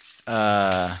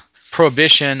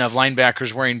prohibition of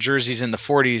linebackers wearing jerseys in the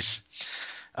 40s,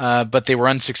 but they were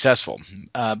unsuccessful.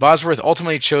 Bosworth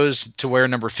ultimately chose to wear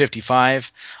number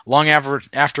 55. Long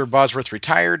after Bosworth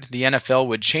retired, the NFL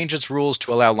would change its rules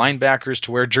to allow linebackers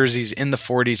to wear jerseys in the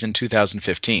 40s in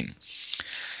 2015.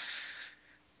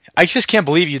 I just can't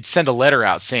believe you'd send a letter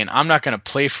out saying, I'm not going to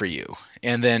play for you.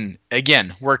 And then,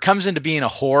 again, where it comes into being a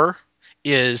whore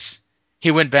is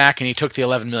he went back and he took the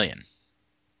 $11 million.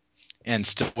 and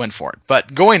still went for it.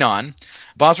 But going on,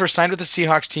 Bosworth signed with the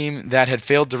Seahawks team that had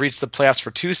failed to reach the playoffs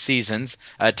for 2 seasons.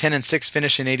 A 10-6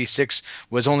 finish in '86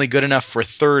 was only good enough for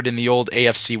third in the old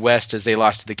AFC West as they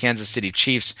lost to the Kansas City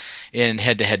Chiefs in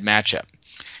head-to-head matchup.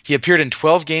 He appeared in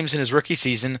 12 games in his rookie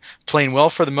season, playing well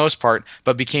for the most part,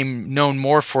 but became known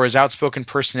more for his outspoken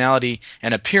personality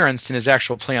and appearance than his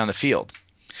actual play on the field.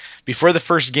 Before the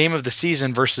first game of the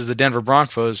season versus the Denver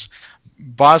Broncos,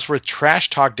 Bosworth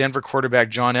trash-talked Denver quarterback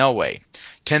John Elway.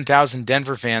 10,000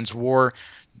 Denver fans wore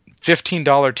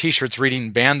 $15 T-shirts reading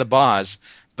 "Ban the Boz,"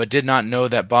 but did not know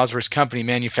that Bosworth's company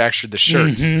manufactured the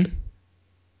shirts. Mm-hmm.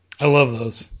 I love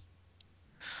those.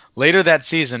 Later that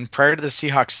season, prior to the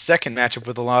Seahawks' second matchup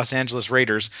with the Los Angeles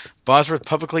Raiders, Bosworth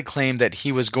publicly claimed that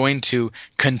he was going to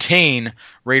contain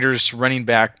Raiders running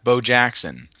back Bo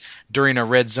Jackson. During a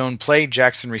red zone play,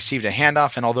 Jackson received a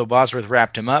handoff, and although Bosworth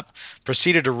wrapped him up,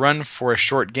 proceeded to run for a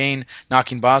short gain,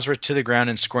 knocking Bosworth to the ground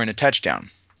and scoring a touchdown.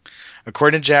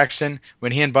 According to Jackson,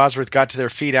 when he and Bosworth got to their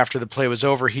feet after the play was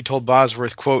over, he told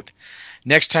Bosworth, quote,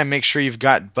 "Next time make sure you've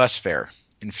got bus fare,"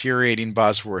 infuriating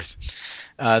Bosworth.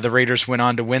 The Raiders went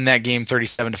on to win that game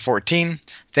 37-14,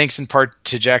 thanks in part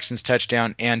to Jackson's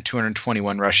touchdown and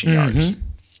 221 rushing yards.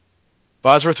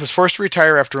 Bosworth was forced to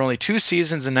retire after only 2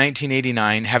 seasons in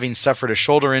 1989, having suffered a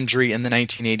shoulder injury in the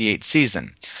 1988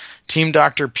 season. Team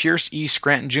doctor Pierce E.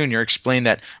 Scranton Jr. explained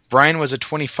that Brian was a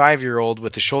 25-year-old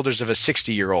with the shoulders of a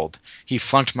 60-year-old. He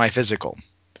flunked my physical.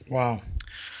 Wow.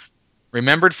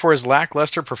 Remembered for his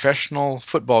lackluster professional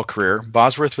football career,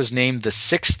 Bosworth was named the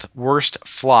 6th worst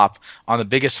flop on the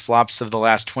biggest flops of the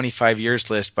last 25 years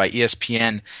list by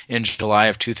ESPN in July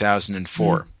of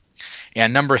 2004.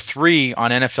 And number 3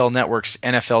 on NFL Network's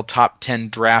NFL Top 10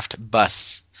 Draft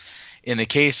Busts. In the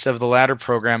case of the latter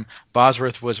program,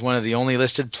 Bosworth was one of the only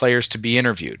listed players to be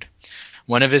interviewed.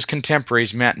 One of his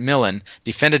contemporaries, Matt Millen,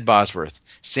 defended Bosworth,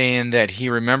 saying that he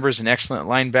remembers an excellent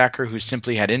linebacker who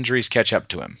simply had injuries catch up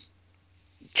to him.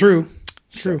 True.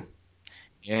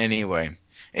 Anyway.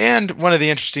 And one of the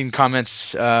interesting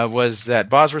comments was that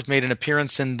Bosworth made an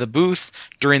appearance in the booth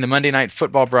during the Monday Night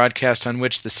Football broadcast on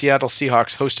which the Seattle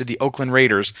Seahawks hosted the Oakland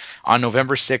Raiders on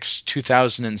November 6,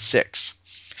 2006.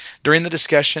 During the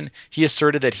discussion, he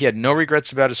asserted that he had no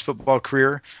regrets about his football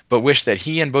career, but wished that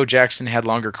he and Bo Jackson had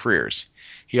longer careers.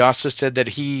 He also said that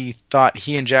he thought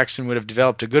he and Jackson would have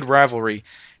developed a good rivalry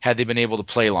had they been able to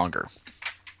play longer.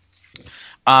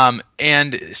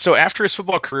 And so after his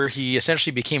football career, he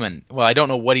essentially became I don't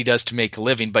know what he does to make a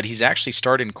living, but he's actually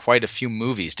starred in quite a few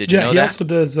movies. Did you know that? Yeah, he also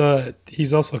does,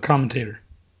 he's also a commentator.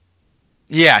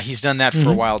 Yeah, he's done that for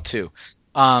a while too.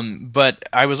 But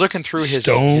I was looking through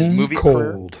his movie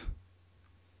career.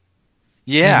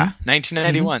 Yeah,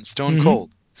 1991, Stone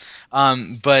Cold.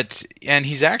 And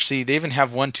he's actually, they even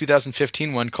have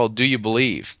 2015 one called Do You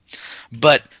Believe?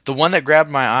 But the one that grabbed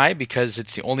my eye, because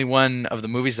it's the only one of the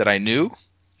movies that I knew,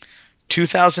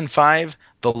 2005,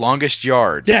 The Longest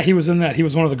Yard. Yeah, he was in that. He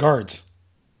was one of the guards.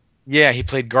 Yeah, he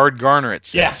played Guard Garner, it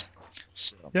says.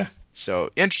 Yeah. So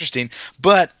interesting.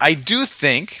 But I do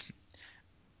think,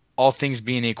 all things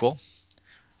being equal,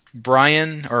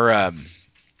 Brian, or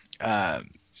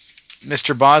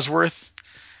Mr. Bosworth,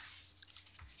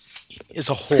 is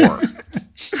a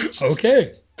whore.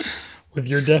 Okay. With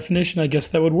your definition, I guess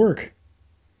that would work.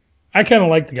 I kind of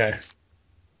like the guy.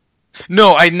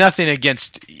 No, nothing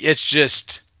against. It's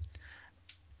just,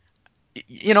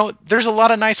 there's a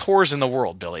lot of nice whores in the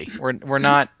world, Billy. We're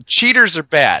not. Cheaters are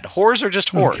bad. Whores are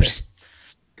just whores.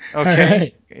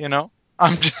 Okay. Right.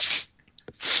 I'm just.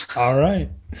 All right.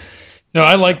 No,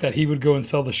 I like that. He would go and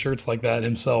sell the shirts like that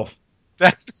himself.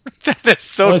 That is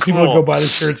so cool. Most people would go buy the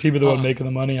shirts. He'd be the one making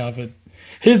the money off it.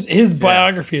 His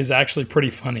biography is actually pretty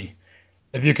funny.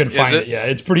 If you can find it. Yeah,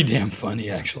 it's pretty damn funny,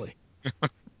 actually.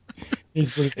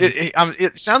 He's pretty funny.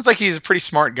 It sounds like he's a pretty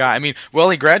smart guy. I mean,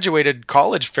 he graduated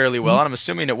college fairly well, and I'm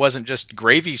assuming it wasn't just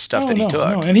gravy stuff that he took.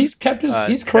 No, and he's kept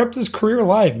he's kept his career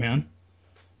alive, man.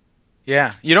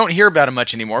 Yeah, you don't hear about him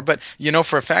much anymore, but you know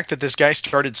for a fact that this guy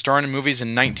started starring in movies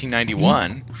in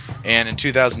 1991, and in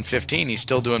 2015 he's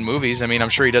still doing movies. I mean, I'm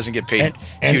sure he doesn't get paid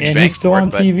huge and bank he's still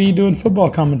on TV doing football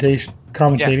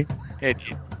commentating. Yeah,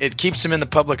 it keeps him in the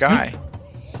public eye.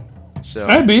 So, all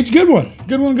right, Beach, good one.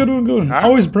 Right.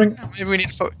 Always bring. Maybe we need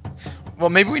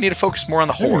to focus more on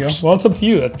the whores. Well, it's up to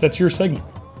you. That's your segment.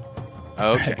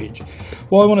 Okay. Right,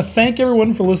 well, I want to thank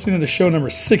everyone for listening to show number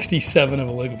 67 of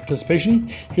Illegal Participation.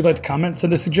 If you'd like to comment,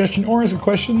 send a suggestion, or ask a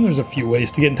question, there's a few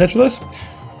ways to get in touch with us.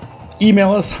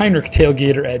 Email us,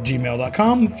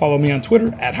 heinrichtailgater@gmail.com. Follow me on Twitter,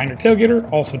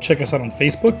 @HeinrichTailgater. Also, check us out on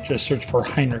Facebook. Just search for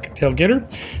Heinrich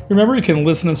Tailgater. Remember, you can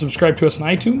listen and subscribe to us on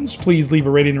iTunes. Please leave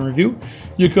a rating and review.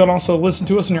 You can also listen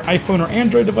to us on your iPhone or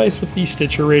Android device with the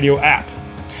Stitcher Radio app.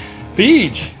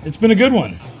 Beej, it's been a good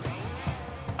one.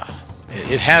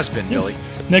 It has been, Billy.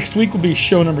 Next week will be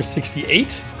show number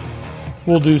 68.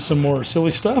 We'll do some more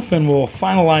silly stuff, and we'll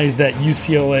finalize that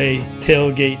UCLA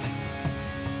tailgate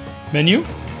menu.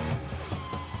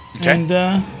 Okay. And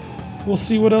we'll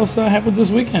see what else happens this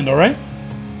weekend, all right?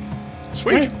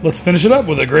 Sweet. All right, let's finish it up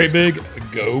with a great big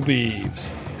Go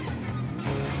Beavs.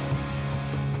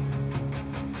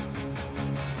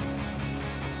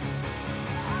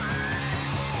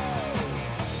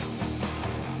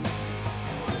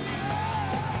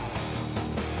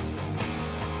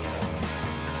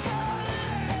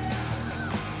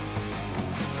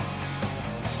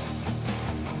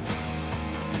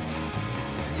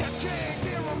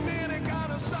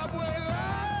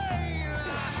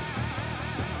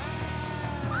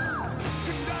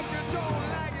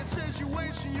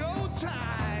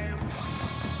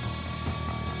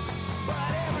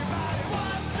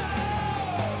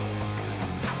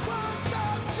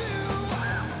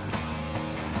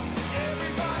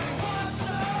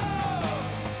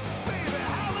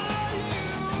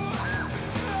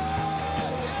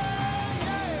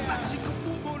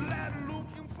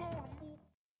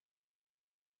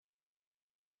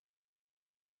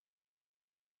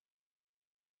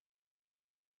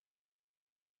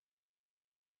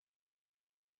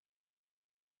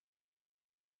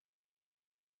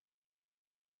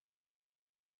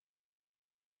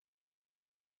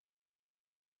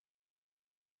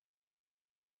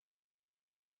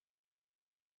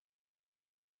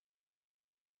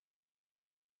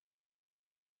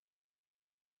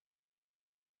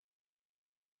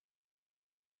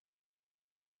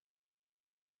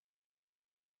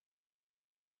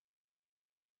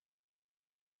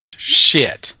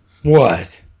 Shit.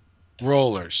 What?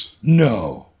 Rollers.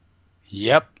 No.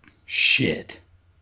 Yep. Shit.